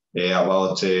recommendation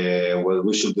about what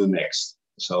we should do next?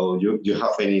 So you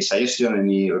have any suggestion,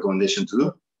 any recommendation to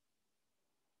do?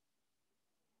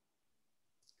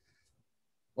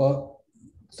 Well,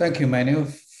 thank you, Manuel,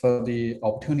 for the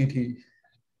opportunity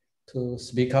to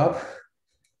speak up.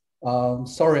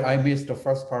 Sorry, I missed the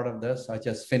first part of this. I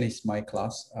just finished my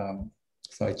class,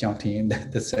 so I jumped in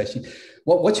the session.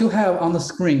 What you have on the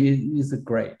screen is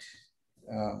great.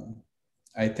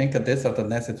 I think that these are the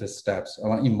necessary steps.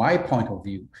 In my point of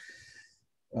view,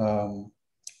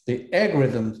 the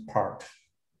algorithm part,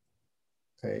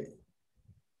 okay,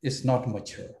 is not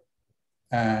mature.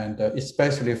 And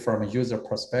especially from a user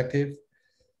perspective,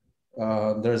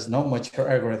 there's no mature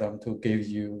algorithm to give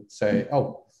you, say,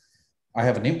 oh, I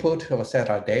have an input of a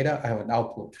satellite data, I have an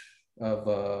output of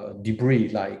a debris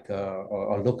like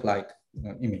or look like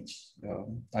image.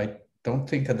 I don't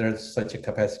think that there's such a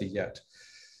capacity yet.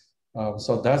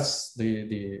 So that's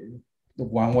the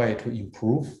one way to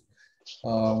improve.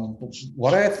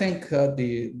 What I think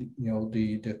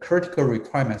the critical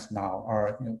requirements now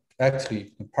are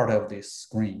actually part of this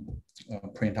screen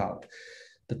printout,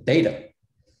 the data.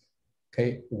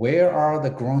 Okay, where are the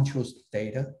ground truth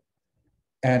data,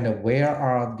 and where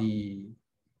are the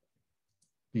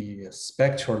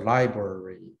spectral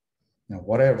library,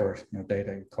 whatever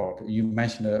data you call it. You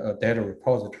mentioned a data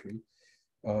repository.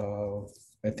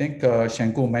 I think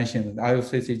Shangu mentioned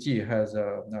IOCCG has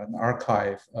an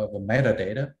archive of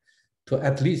metadata to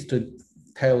at least to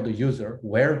tell the user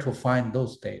where to find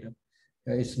those data.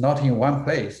 It's not in one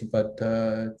place, but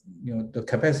the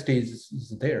capacity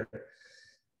is there.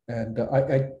 And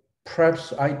I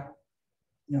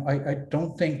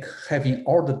don't think having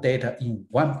all the data in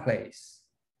one place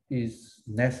is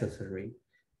necessary,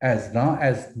 as long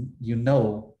as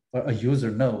a user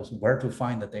knows where to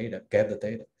find the data, get the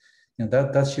data.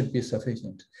 That should be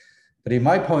sufficient. But in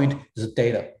my point is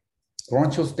data,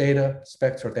 ground truth data,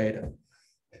 spectral data.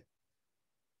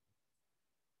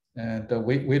 And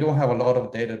we don't have a lot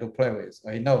of data to play with.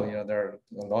 I know, there are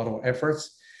a lot of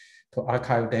efforts to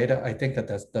archive data. I think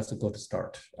that's a good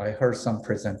start. I heard some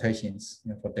presentations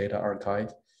for data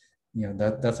archive.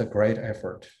 That's a great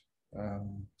effort.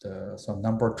 So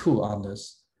number 2 on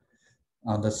this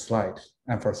slide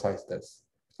emphasize this.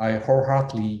 I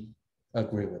wholeheartedly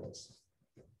agree with this.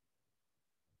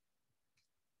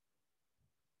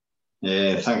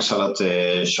 Thanks a lot,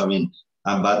 Shamin.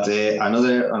 But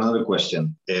another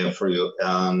question for you.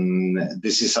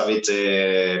 This is a bit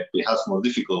perhaps more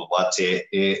difficult. But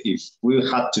if we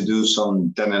had to do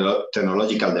some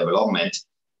technological development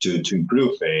to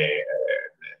improve the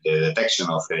detection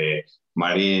of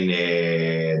marine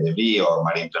debris or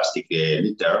marine plastic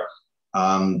litter,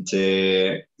 and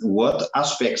what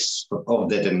aspects of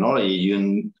the technology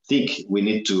you think we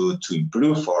need to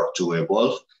improve or to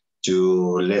evolve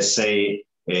to, let's say,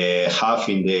 have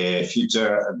in the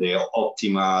future the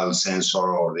optimal sensor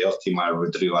or the optimal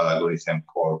retrieval algorithm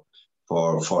for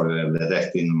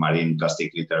detecting marine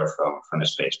plastic litter from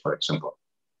space, for example?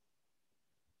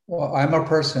 Well, I'm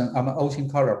an ocean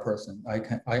color person.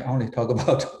 I only talk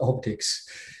about optics.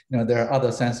 There are other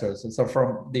sensors. So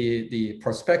from the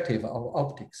perspective of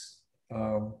optics,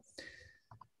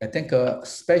 I think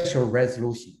spatial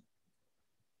resolution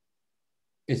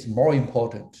is more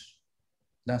important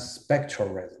than spectral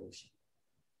resolution.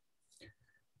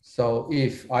 So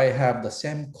if I have the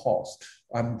same cost,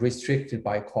 I'm restricted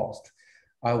by cost,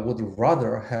 I would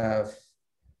rather have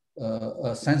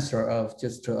a sensor of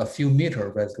just a few meter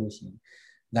resolution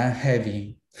than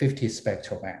having 50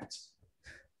 spectral bands.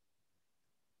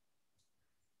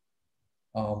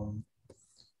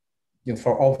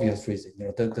 For obvious reasons,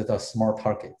 the smart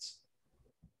targets.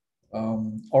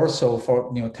 Also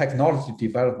for technology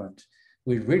development,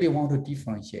 we really want to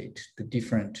differentiate the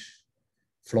different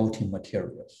floating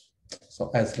materials.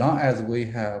 So as long as we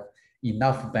have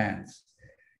enough bands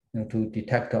to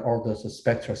detect all those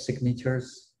spectral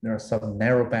signatures, there are some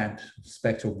narrow band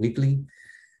spectral wiggling.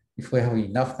 If we have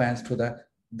enough bands to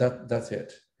that's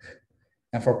it.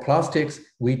 And for plastics,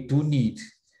 we do need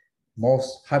more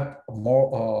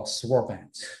SWIR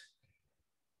bands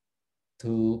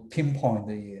to pinpoint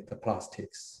the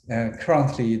plastics. And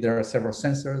currently there are several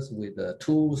sensors with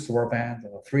 2 SWIR bands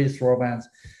or 3 SWIR bands.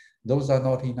 Those are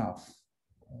not enough.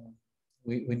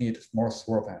 We need more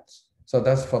SWIR bands. So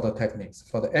that's for the techniques.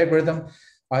 For the algorithm,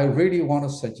 I really want to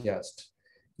suggest,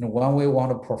 when we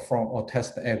want to perform or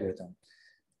test the algorithm,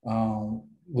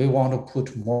 we want to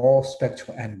put more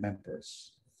spectral end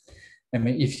members. I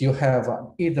mean, if you have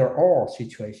an either-or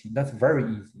situation, that's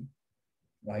very easy,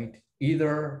 right?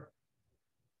 Either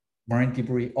marine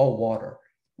debris or water,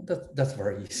 that's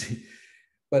very easy.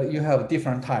 But you have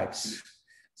different types.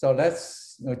 So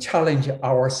let's challenge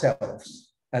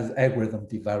ourselves as algorithm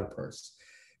developers.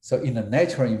 So in a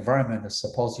natural environment,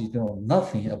 suppose you know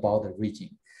nothing about the region,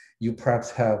 you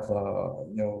perhaps have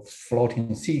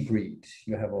floating sea grid,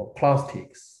 you have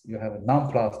plastics, you have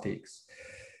non-plastics,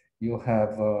 you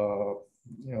have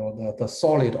the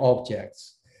solid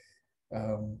objects.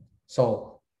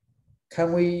 So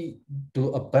can we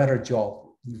do a better job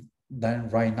than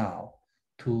right now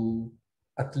to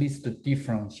at least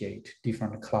differentiate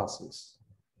different classes?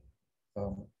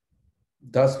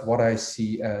 That's what I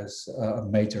see as a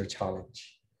major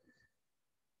challenge.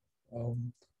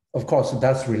 Of course,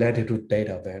 that's related to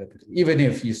data availability. Even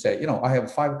if you say, I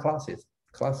have 5 classes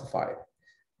classified,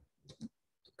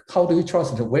 how do you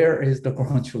trust where is the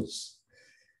ground truth?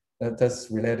 That's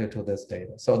related to this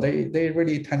data. So they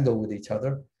really tangle with each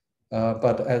other.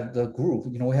 But as the group,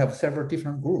 we have several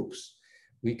different groups.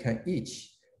 We can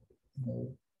each,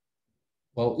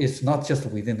 well, it's not just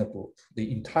within the group, the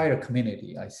entire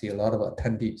community. I see a lot of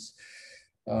attendees.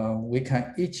 We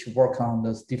can each work on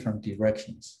those different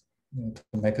directions to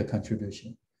make a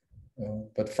contribution.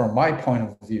 But from my point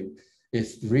of view,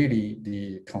 it's really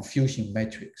the confusion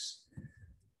matrix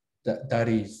that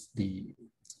is the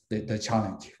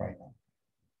challenge right now.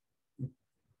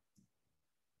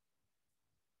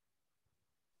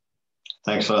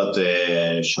 Thanks a lot,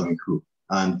 Shomiku.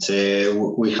 And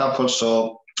we have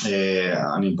also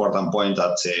an important point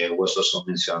that was also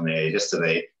mentioned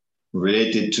yesterday,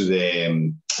 related to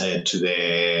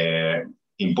the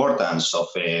importance of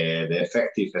the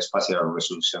effective spatial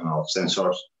resolution of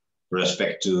sensors with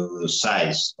respect to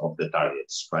size of the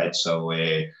targets, right? So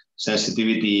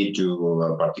sensitivity to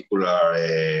a particular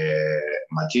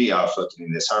material floating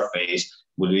in the surface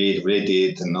will be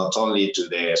related not only to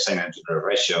the sign-to-noise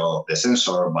ratio of the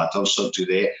sensor, but also to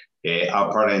the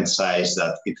apparent size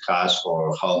that it has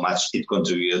or how much it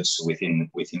contributes within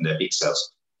the pixels.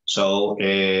 So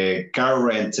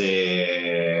current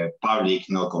public,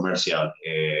 no commercial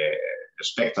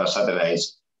spectral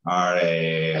satellites are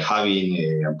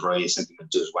having, probably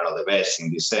Sentinel-2 is one of the best in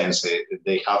this sense.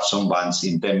 They have some bands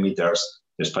in 10 meters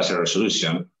spatial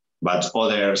resolution, but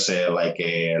others like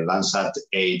Landsat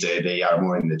 8, they are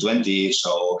more in the 20.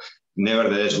 So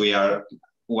nevertheless,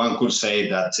 one could say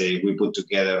that we put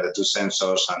together the two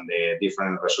sensors and the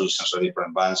different resolutions of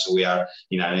different bands. We are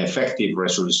in an effective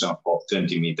resolution of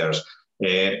 20 meters.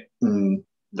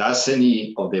 Does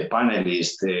any of the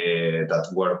panelists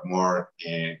that work more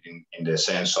in the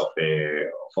sense of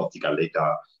optical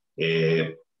data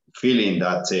feeling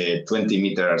that 20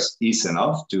 meters is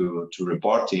enough to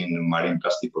report in marine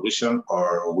plastic pollution,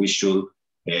 or we should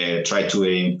try to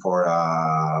aim for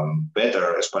a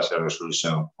better spatial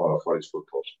resolution for this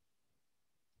purpose?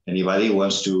 Anybody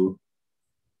wants to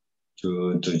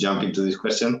jump into this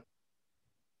question?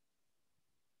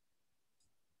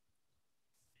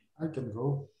 I can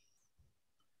go.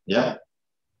 Yeah.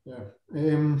 Yeah.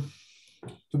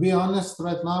 To be honest,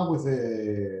 right now with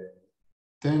a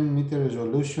 10-meter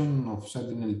resolution of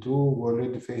Sentinel-2, we're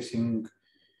already facing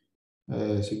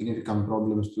significant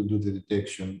problems to do the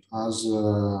detection. As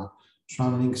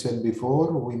Xuanling said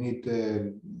before, we need,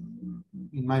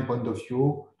 in my point of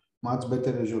view, much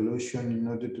better resolution in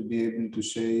order to be able to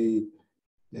say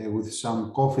with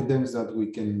some confidence that we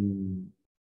can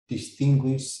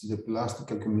distinguish the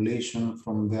plastic accumulation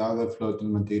from the other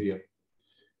floating material.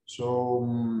 So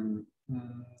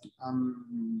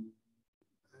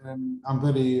I'm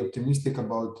very optimistic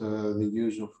about the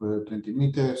use of 20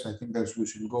 meters. I think that we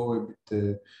should go a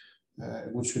bit,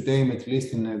 we should aim at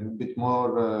least in a bit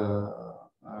more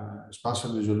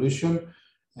spatial resolution.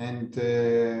 And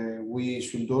we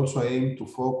should also aim to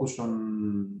focus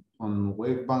on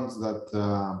wavebands that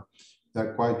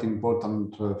are quite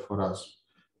important for us.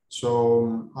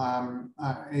 So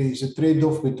it's a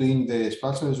trade-off between the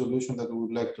spatial resolution that we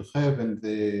would like to have and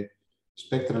the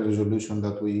spectral resolution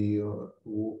that we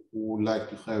would like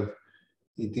to have.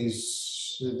 It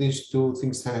is, these two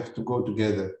things have to go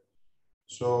together.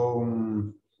 So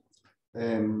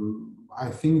I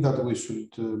think that we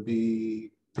should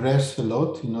be pressed a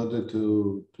lot in order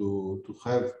to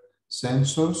have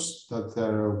sensors that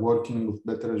are working with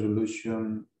better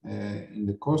resolution in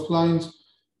the coastlines,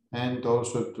 and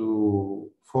also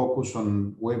to focus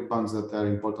on wavebands that are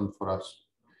important for us.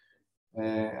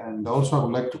 And also I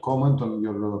would like to comment on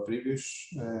your previous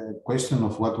question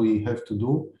of what we have to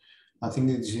do. I think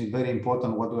it is very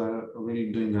important what we are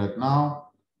really doing right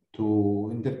now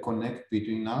to interconnect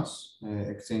between us,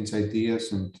 exchange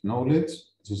ideas and knowledge.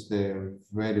 This is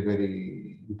very,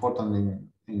 very important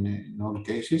in all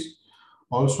cases.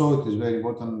 Also, it is very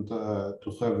important to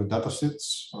have data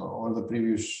sets. All the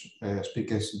previous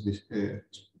speakers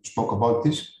spoke about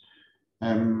this.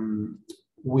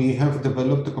 We have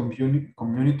developed a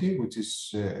community which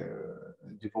is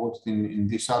devoted in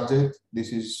this subject.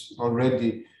 This is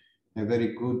already a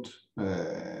very good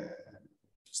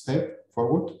step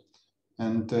forward.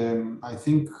 And I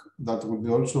think that will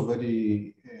be also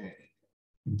very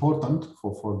important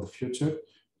for the future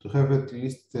to have at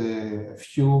least a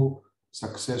few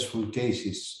successful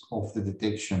cases of the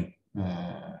detection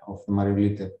of the marine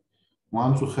litter.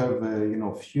 Once we have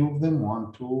a few of them,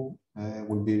 1, 2,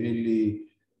 will be really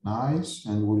nice,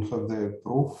 and we'll have the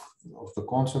proof of the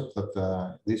concept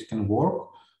that this can work,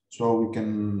 so we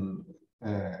can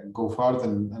go further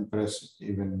and press it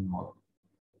even more.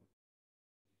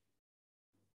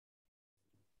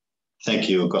 Thank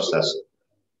you, Kostas.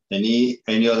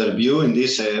 Any other view in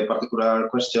this particular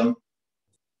question?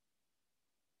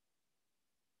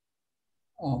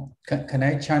 Oh, can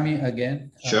I chime in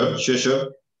again? Sure.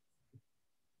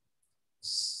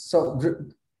 So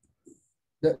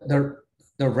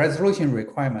the resolution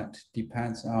requirement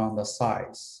depends on the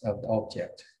size of the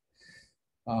object.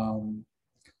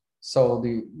 So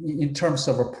in terms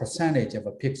of a percentage of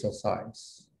a pixel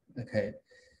size, okay,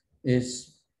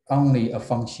 is only a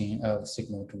function of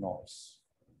signal to noise.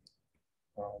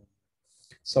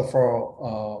 So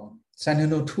for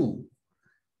Sentinel-2,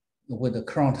 with the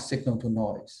current signal to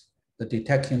noise, the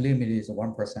detection limit is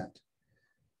 1%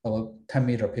 of a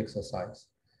 10-meter pixel size.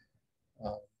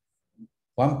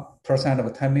 1% of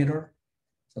a 10 meter,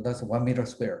 so that's 1 meter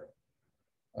square.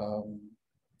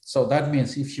 So that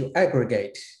means if you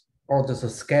aggregate all the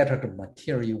scattered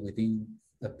material within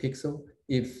the pixel,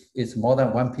 if it's more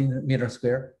than 1 meter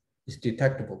square, it's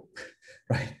detectable,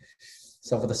 right?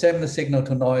 So for the same signal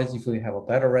to noise, if we have a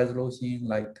better resolution,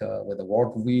 like with the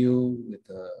world view, with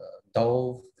the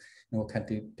Dove, can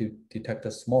detect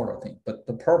a smaller thing. But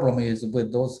the problem is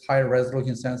with those high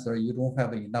resolution sensors, you don't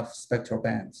have enough spectral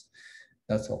bands.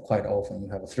 That's quite often. You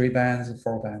have 3 bands,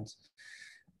 4 bands.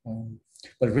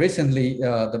 But recently,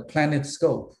 the Planet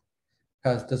Scope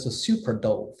has this super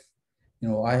dove.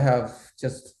 I have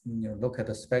just look at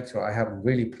the spectra. I haven't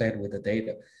really played with the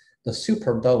data. The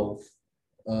super dove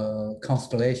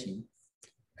constellation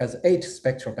has 8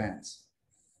 spectral bands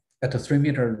at a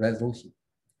 3-meter resolution.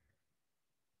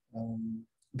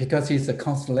 Because it's a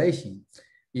constellation,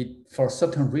 for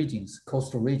certain regions,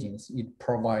 coastal regions, it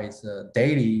provides a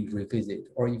daily revisit,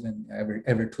 or even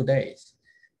every 2 days,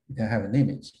 you can have an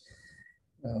image.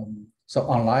 So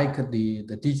unlike the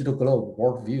digital globe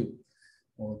world view,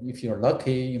 or if you're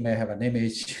lucky, you may have an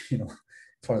image,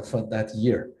 for that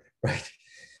year, right?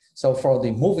 So for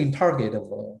the moving target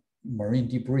of marine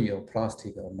debris or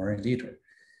plastic or marine litter,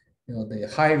 the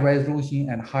high resolution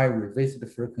and high revisit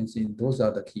frequency, those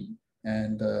are the key.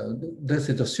 And this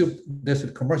is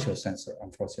a commercial sensor,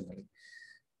 unfortunately.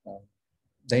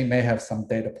 They may have some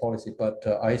data policy, but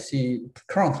I see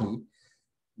currently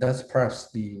that's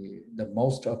perhaps the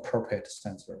most appropriate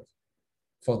sensor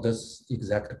for this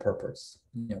exact purpose,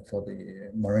 for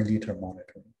the marine litter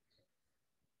monitoring.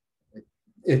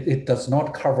 It does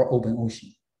not cover open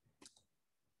ocean.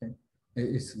 Okay?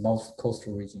 It's most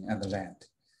coastal region and the land,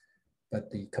 but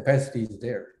the capacity is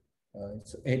there.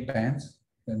 It's 8 bands,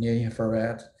 near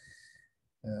infrared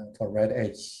for red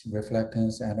edge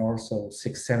reflectance, and also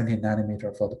 670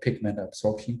 nanometer for the pigment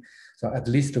absorption. So at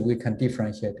least we can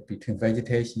differentiate between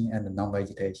vegetation and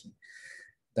non-vegetation.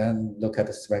 Then look at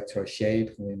the spectral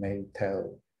shape. We may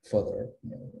tell further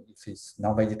if it's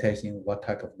non-vegetation, what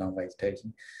type of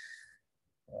non-vegetation.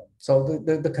 So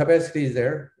the capacity is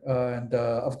there. And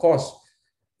of course,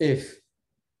 if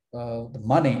the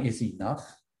money is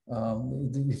enough,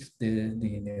 if the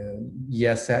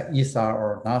ESA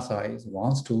or NASA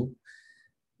wants to,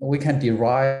 we can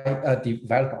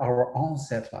develop our own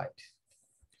satellite,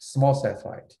 small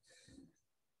satellite,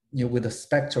 with the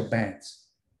spectral bands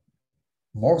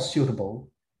more suitable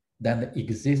than the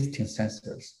existing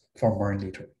sensors for marine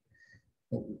litter.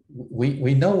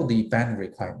 We know the band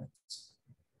requirements.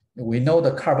 We know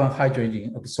the carbon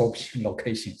hydrogen absorption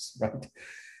locations, right?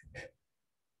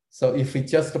 So if we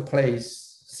just place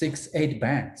 6-8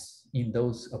 bands in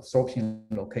those absorption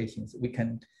locations, we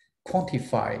can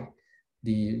quantify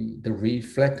the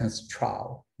reflectance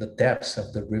trial, the depth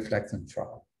of the reflectance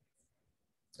trial.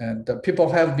 And people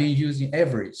have been using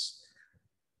average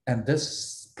and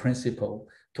this principle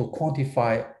to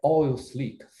quantify oil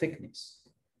slick thickness.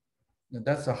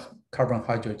 That's a carbon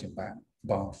hydrogen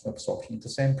bond absorption, the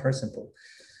same principle.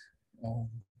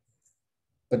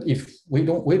 But if we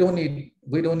don't need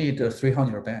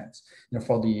 300 bands,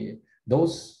 for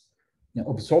those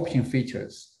absorption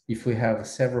features. If we have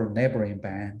several neighboring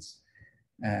bands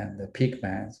and the peak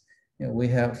bands, we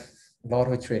have a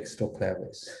lot of tricks to play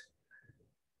with.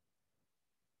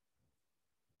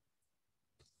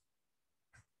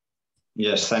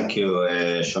 Yes, thank you,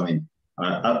 Xiaomin.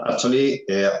 Actually,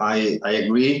 I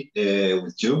agree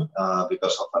with you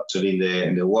because of actually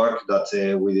the work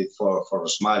that we did for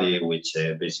Rosmali, which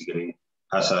basically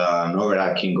has an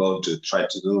overarching goal to try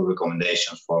to do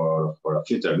recommendations for a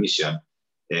future mission.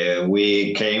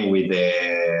 We came with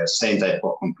the same type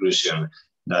of conclusion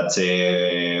that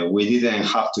we didn't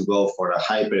have to go for a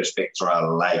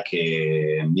hyperspectral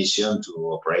mission to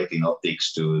operate in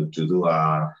optics to do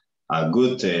a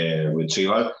good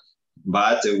retrieval.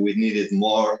 But we needed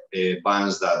more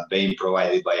bands that being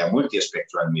provided by a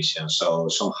multispectral mission. So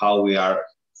somehow we are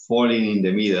falling in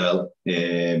the middle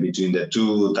between the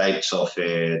two types of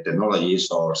technologies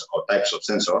or types of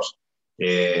sensors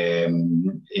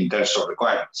in terms of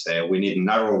requirements. We need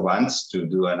narrow bands to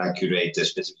do an accurate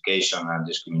specification and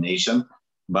discrimination,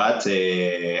 but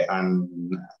and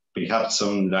perhaps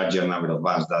some larger number of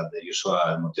bands than the usual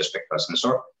multispectral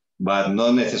sensor, but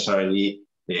not necessarily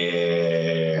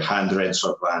hundreds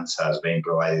of bands has been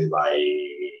provided by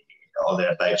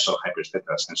other types of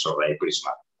hyperspectral sensor like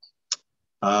Prisma.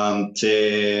 And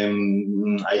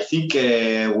I think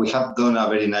we have done a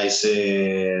very nice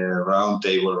round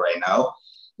table right now.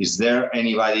 Is there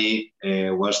anybody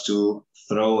wants to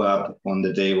throw up on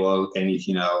the table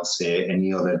anything else,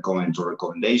 any other comment or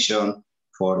recommendation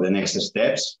for the next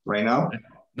steps right now?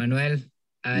 Manuel,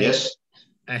 yes,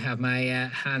 I have my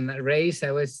hand raised.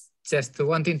 I was just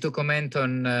wanting to comment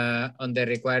on the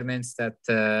requirements that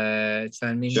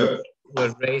Xiaomin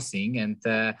was raising,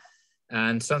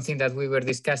 and something that we were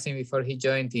discussing before he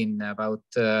joined in about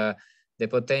the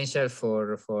potential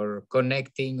for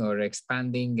connecting or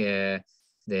expanding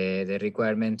the the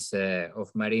requirements of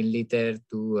marine litter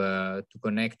to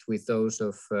connect with those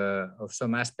of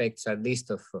some aspects, at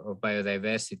least of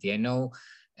biodiversity. I know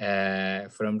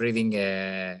from reading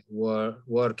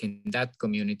work in that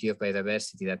community of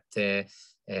biodiversity that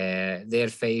they're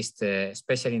faced,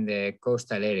 especially in the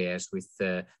coastal areas, with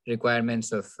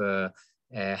requirements of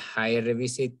higher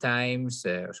revisit times,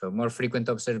 so more frequent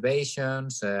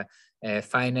observations,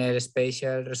 finer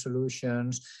spatial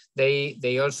resolutions.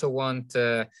 They also want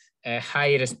a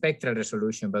higher spectral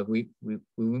resolution, but we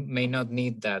may not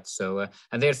need that. So,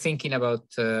 and they're thinking about,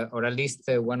 or at least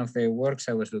one of the works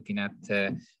I was looking at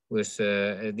was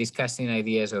discussing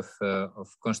ideas of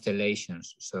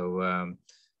constellations. So,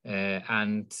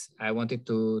 and I wanted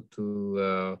to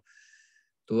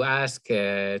ask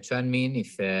Chuan-Min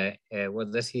if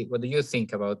what do you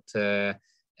think about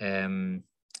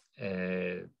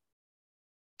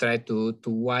try to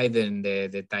widen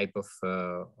the type of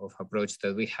approach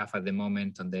that we have at the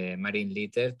moment on the marine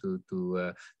litter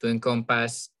to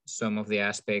encompass some of the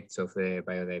aspects of the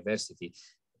biodiversity.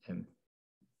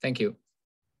 Thank you.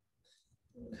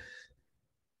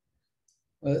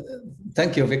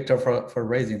 Thank you, Victor, for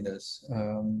raising this.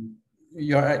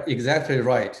 You're exactly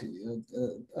right.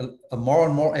 More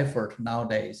and more effort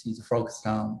nowadays is focused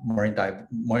on marine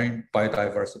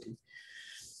biodiversity.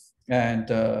 And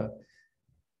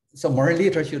so marine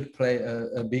litter should play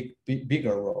a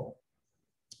bigger role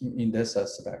in this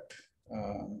aspect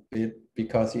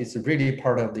because it's really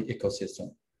part of the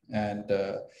ecosystem. And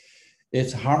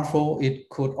it's harmful. It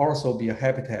could also be a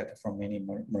habitat for many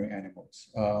marine animals.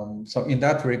 So in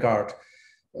that regard,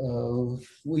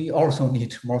 we also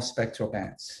need more spectral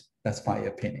bands. That's my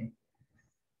opinion,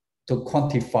 to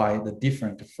quantify the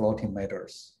different floating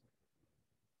matters,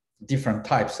 different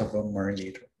types of marine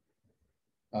litter.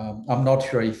 I'm not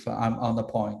sure if I'm on the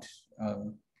point.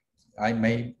 I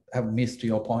may have missed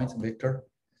your point, Victor.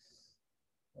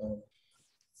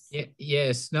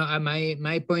 Yes, no,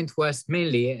 my point was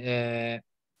mainly,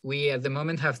 we at the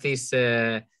moment have this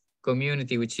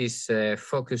community which is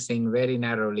focusing very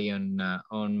narrowly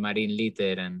on marine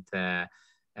litter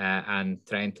and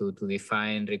trying to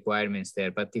define requirements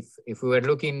there. But if we were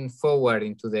looking forward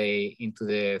into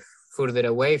the further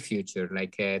away future,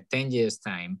 like 10 years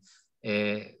time,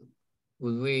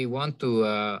 would we want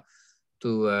to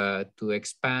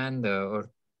expand or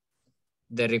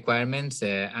the requirements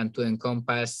and to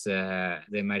encompass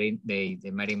the marine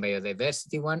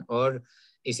biodiversity one, or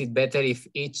is it better if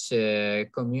each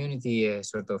community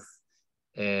sort of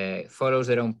follows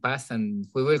their own path, and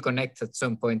we will connect at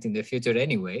some point in the future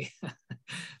anyway?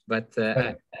 But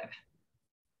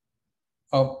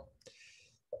well,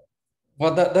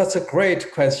 that's a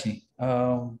great question.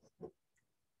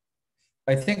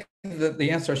 I think that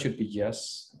the answer should be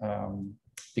yes,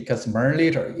 because marine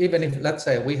litter, even if, let's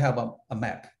say, we have a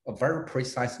map, a very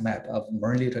precise map of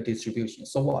marine litter distribution,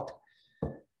 so what? I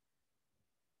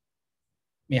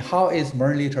mean, how is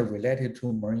marine litter related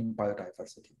to marine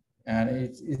biodiversity? And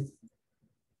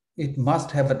it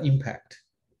must have an impact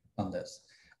on this,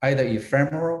 either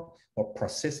ephemeral or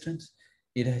persistent.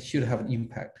 It should have an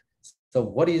impact. So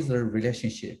what is the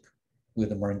relationship with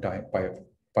the marine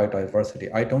biodiversity?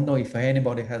 I don't know if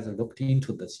anybody has looked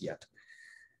into this yet,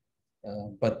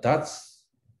 but that's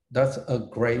a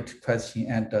great question,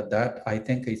 and that I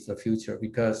think is the future,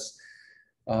 because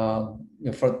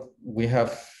we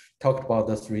have talked about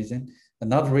this reason.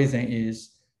 Another reason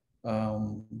is,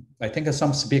 I think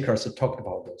some speakers have talked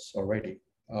about this already.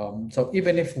 So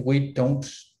even if we don't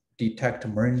detect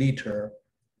marine litter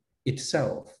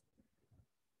itself,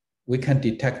 we can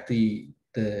detect the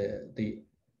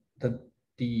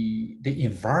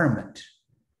environment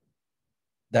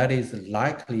that is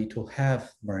likely to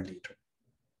have marine litter,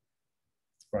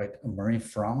 right? A marine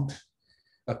front,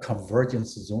 a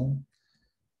convergence zone,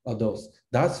 of those.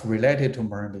 That's related to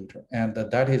marine litter, and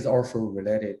that is also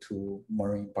related to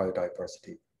marine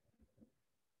biodiversity.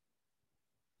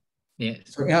 Yeah.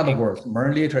 So in other words,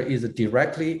 marine litter is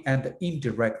directly and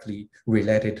indirectly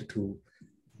related to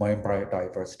marine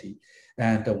biodiversity,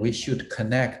 and we should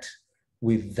connect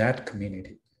with that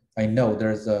community. I know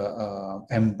there's a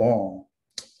MBORN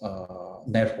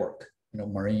network,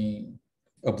 marine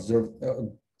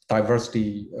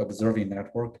diversity observing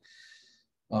network.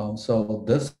 So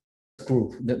this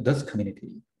group, this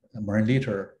community, the marine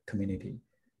litter community,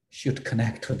 should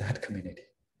connect to that community.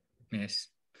 Yes.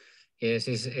 Yes,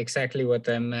 it's exactly what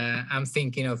I'm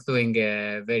thinking of doing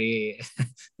very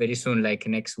very soon, like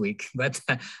next week. But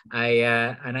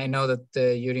I know that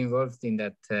you're involved in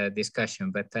that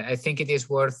discussion. But I think it is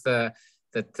worth that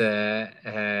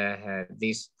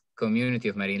this community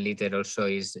of marine litter also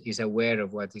is aware of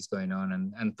what is going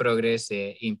on and progress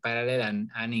in parallel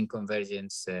and in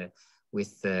convergence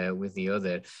with the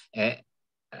other.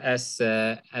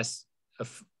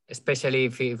 Especially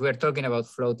if we're talking about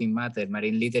floating matter,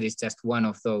 marine litter is just one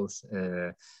of those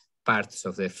parts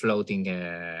of the floating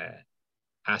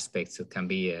aspects that can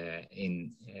be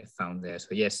found there. So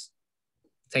yes,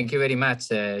 thank you very much,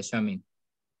 Xiaomin.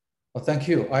 Well, thank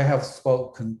you. I have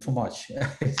spoken too much.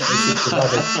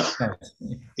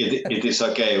 It is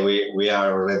okay. We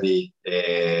are already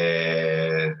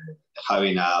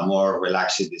having a more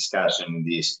relaxed discussion in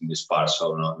this part, so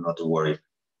not to worry.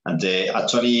 And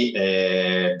actually,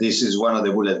 this is one of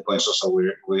the bullet points also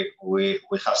we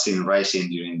have seen rising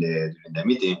during the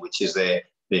meeting, which is the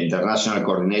international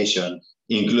coordination,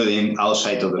 including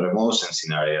outside of the remote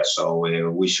sensing area. So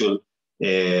we should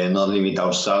not limit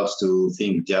ourselves to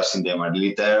think just in the marine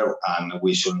litter, and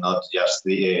we should not just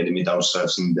limit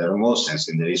ourselves in the remote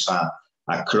sensing. There is a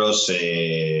cross,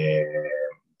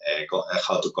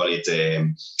 how to call it,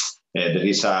 there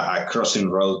is a crossing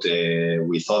road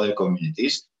with other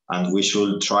communities, and we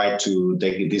should try to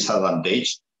take this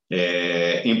advantage.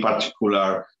 In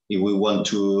particular, if we want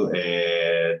to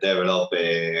develop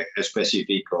a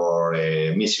specific or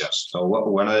missions. So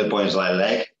one of the points I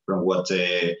like from what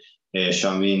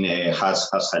Xiaomin has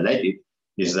highlighted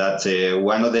is that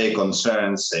one of the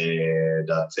concerns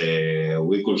that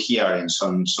we could hear in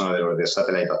some of the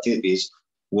satellite activities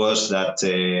was that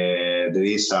there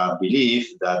is a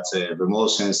belief that remote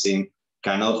sensing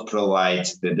cannot provide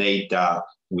the data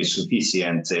with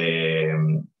sufficient,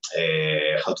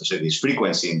 how to say this,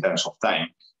 frequency in terms of time.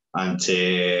 And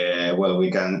well, we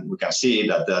can see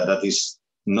that is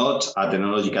not a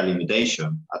technological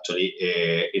limitation. Actually,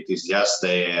 it is just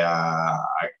a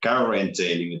current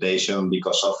limitation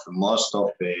because of most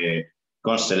of the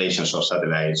constellations of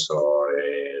satellites or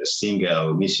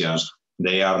single missions.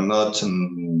 They are not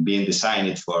being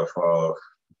designed for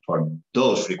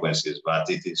those frequencies, but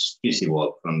it is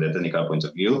feasible from the technical point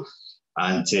of view.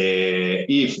 And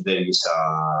if there is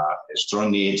a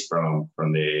strong need from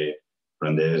the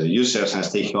users and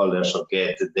stakeholders to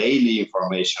get daily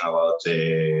information about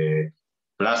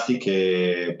plastic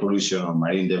pollution or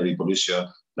marine debris pollution,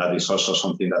 that is also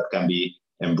something that can be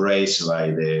embraced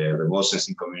by the remote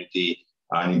sensing community,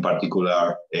 and in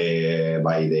particular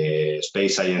by the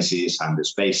space agencies and the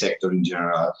space sector in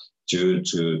general, to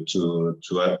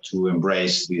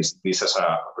embrace this as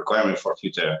a requirement for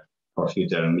future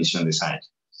mission design.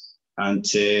 And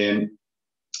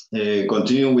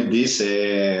continuing with this,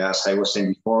 as I was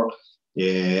saying before,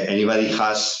 anybody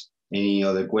has any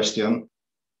other question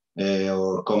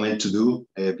or comment to do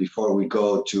before we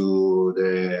go to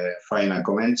the final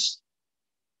comments?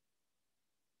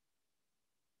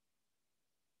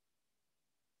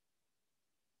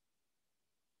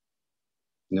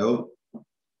 No?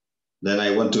 Then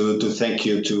I want to thank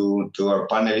you to our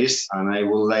panelists, and I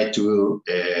would like to,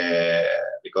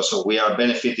 because we are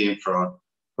benefiting from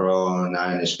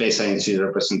a space agency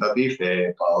representative,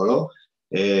 Paolo.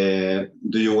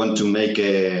 Do you want to make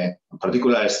a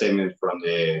particular statement from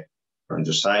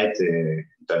your side in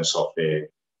terms of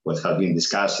what has been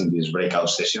discussed in this breakout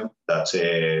session that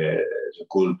you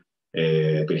could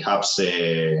perhaps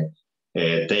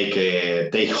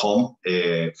take home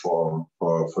for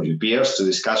your peers to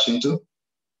discuss into?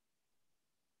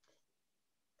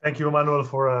 Thank you, Manuel,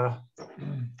 for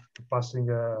passing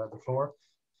the floor.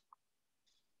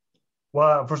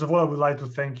 Well, first of all, I would like to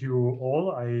thank you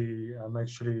all. I am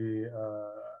actually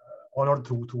honored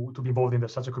to be involved in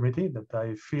such a committee that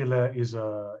I feel is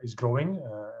growing.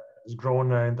 It's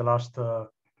grown in the last 4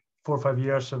 or 5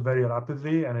 years very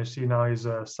rapidly, and I see now is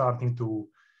starting to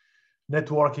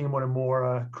networking more and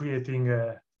more, creating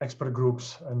expert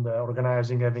groups and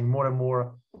organizing, having more and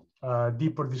more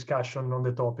deeper discussion on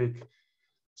the topic.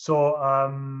 So,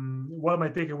 well, my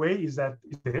takeaway is that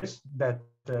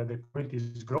the community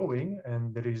is growing,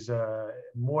 and there is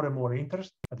more and more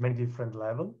interest at many different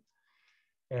levels.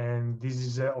 And this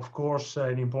is, of course,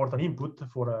 an important input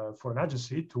for an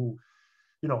agency to,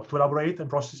 to elaborate and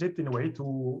process it in a way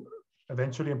to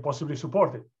eventually and possibly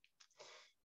support it.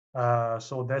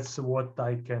 So that's what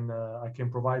I can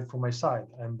provide from my side,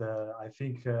 and I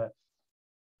think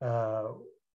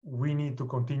we need to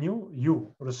continue.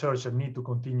 You researchers need to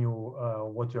continue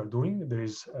what you are doing. There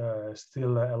is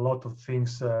still a lot of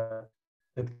things that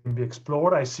can be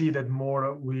explored. I see that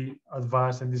more we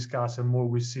advance and discuss, and more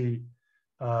we see,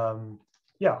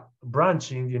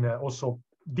 branching in also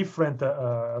different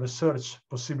research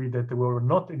possibilities that were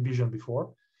not envisioned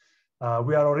before.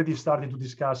 We are already starting to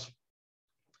discuss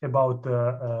about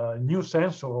new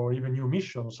sensor or even new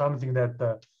mission, something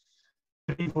that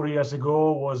 3-4 years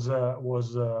ago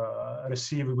was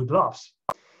received with loves.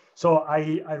 So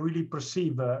I really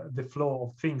perceive the flow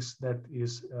of things that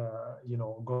is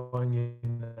going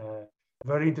in a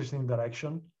very interesting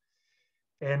direction.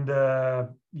 And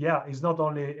yeah, it's not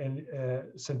only a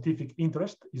scientific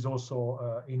interest, it's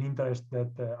also an interest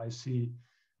that I see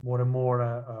more and more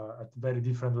at very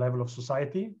different level of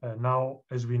society. Now,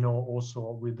 as we know,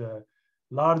 also with the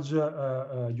large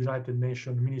United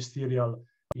Nations ministerial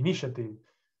initiative.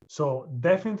 So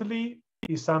definitely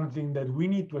is something that we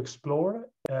need to explore,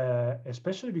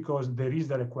 especially because there is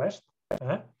the request.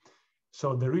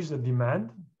 So there is a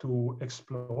demand to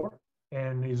explore,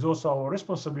 and it's also our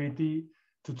responsibility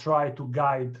to try to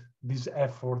guide this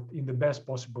effort in the best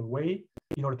possible way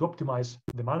in order to optimize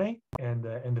the money and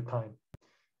the time.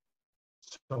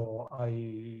 So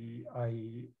I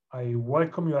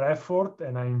welcome your effort,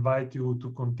 and I invite you to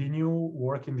continue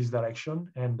work in this direction.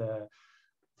 And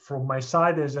from my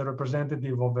side, as a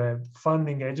representative of a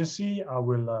funding agency, I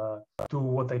will do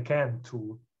what I can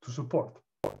to support.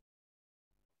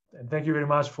 And thank you very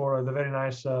much for the very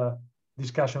nice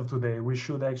discussion today. We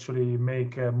should actually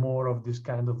make more of this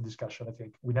kind of discussion. I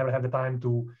think we never have the time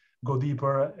to go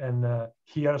deeper and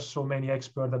hear so many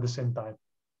experts at the same time.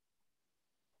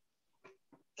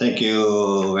 Thank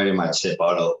you very much,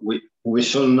 Paolo. We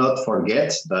should not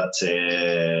forget that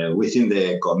within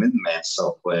the commitments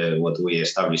of what we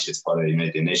established for the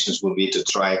United Nations will be to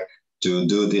try to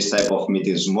do this type of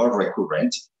meetings more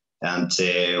recurrent. And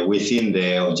within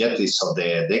the objectives of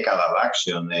the decadal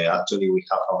action, actually we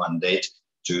have a mandate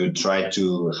to try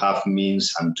to have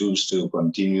means and tools to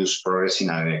continue progressing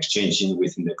and exchanging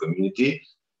within the community.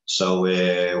 So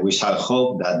we shall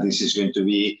hope that this is going to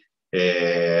be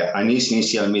an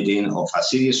initial meeting of a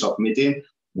series of meetings,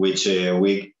 which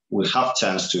we will have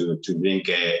chance to bring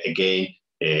again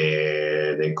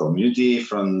the community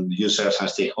from users and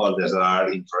stakeholders that are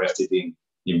interested in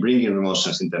bringing remote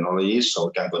sensing technologies, so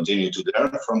we can continue to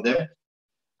learn from them,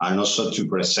 and also to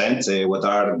present what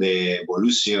are the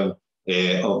evolution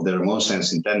of the remote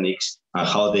sensing techniques and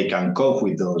how they can cope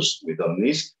with those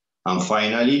needs. And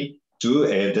finally, to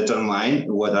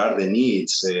determine what are the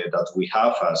needs that we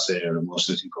have as a remote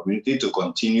sensing community to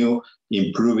continue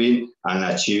improving and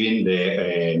achieving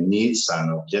the needs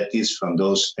and objectives from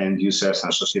those end users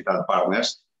and societal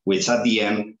partners, which at the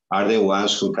end are the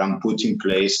ones who can put in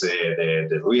place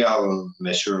the real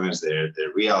measurements,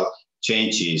 the real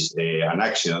changes and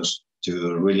actions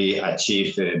to really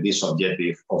achieve this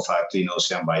objective of a clean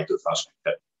ocean by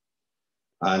 2030.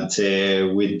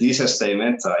 And with this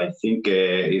statement, I think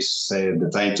it's the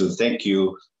time to thank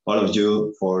you, all of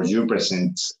you, for your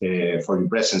presence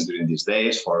during these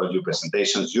days, for all your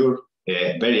presentations, your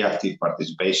very active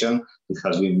participation. It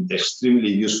has been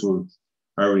extremely useful,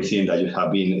 everything that you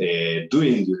have been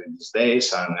doing during these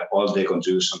days and all the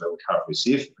contributions that we have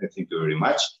received. Thank you very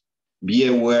much. Be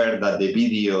aware that the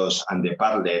videos and the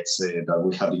Padlets that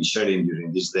we have been sharing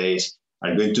during these days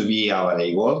are going to be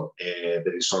available.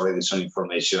 There is already some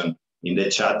information in the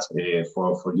chat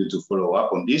for you to follow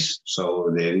up on this.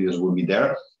 So the videos will be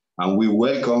there. And we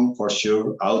welcome, for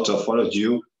sure, out of all of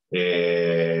you,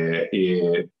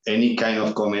 any kind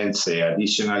of comments,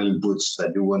 additional inputs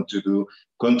that you want to do,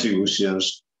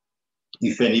 contributions.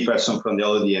 If any person from the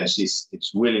audience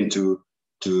is willing to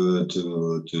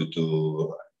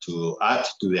add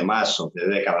to the mass of the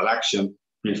decadal action,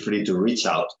 feel free to reach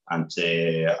out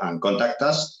and contact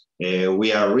us.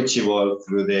 We are reachable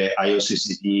through the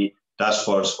IOCCT Task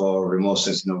Force for Remote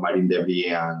Sensing of Marine Debris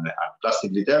and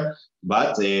Plastic Litter,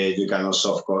 but you can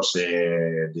also, of course,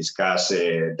 discuss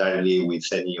directly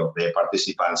with any of the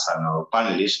participants and our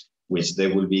panelists, which they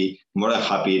will be more than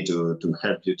happy to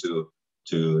help you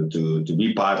to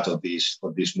be part of this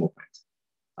movement.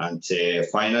 And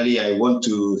finally, I want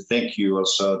to thank you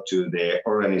also to the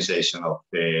organization of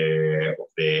the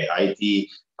IT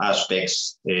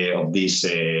aspects of this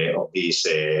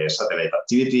satellite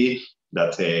activity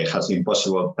that has been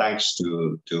possible thanks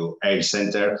to Air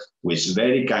Center, which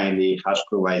very kindly has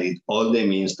provided all the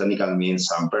means, technical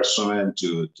means and personnel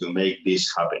to make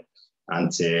this happen.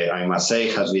 And I must say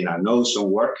it has been an awesome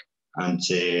work, and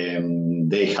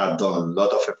they have done a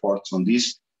lot of efforts on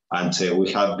this. And we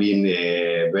have been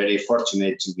very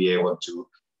fortunate to be able to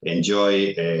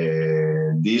enjoy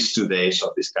these 2 days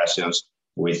of discussions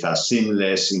with a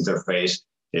seamless interface,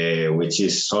 which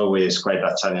is always quite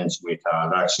a challenge with a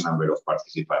large number of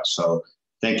participants. So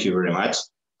thank you very much.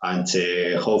 And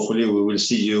hopefully we will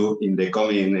see you in the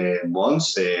coming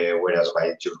months, whereas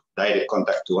by your direct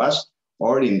contact to us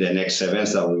or in the next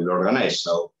events that we will organize.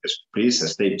 So please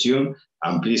stay tuned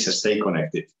and please stay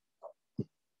connected.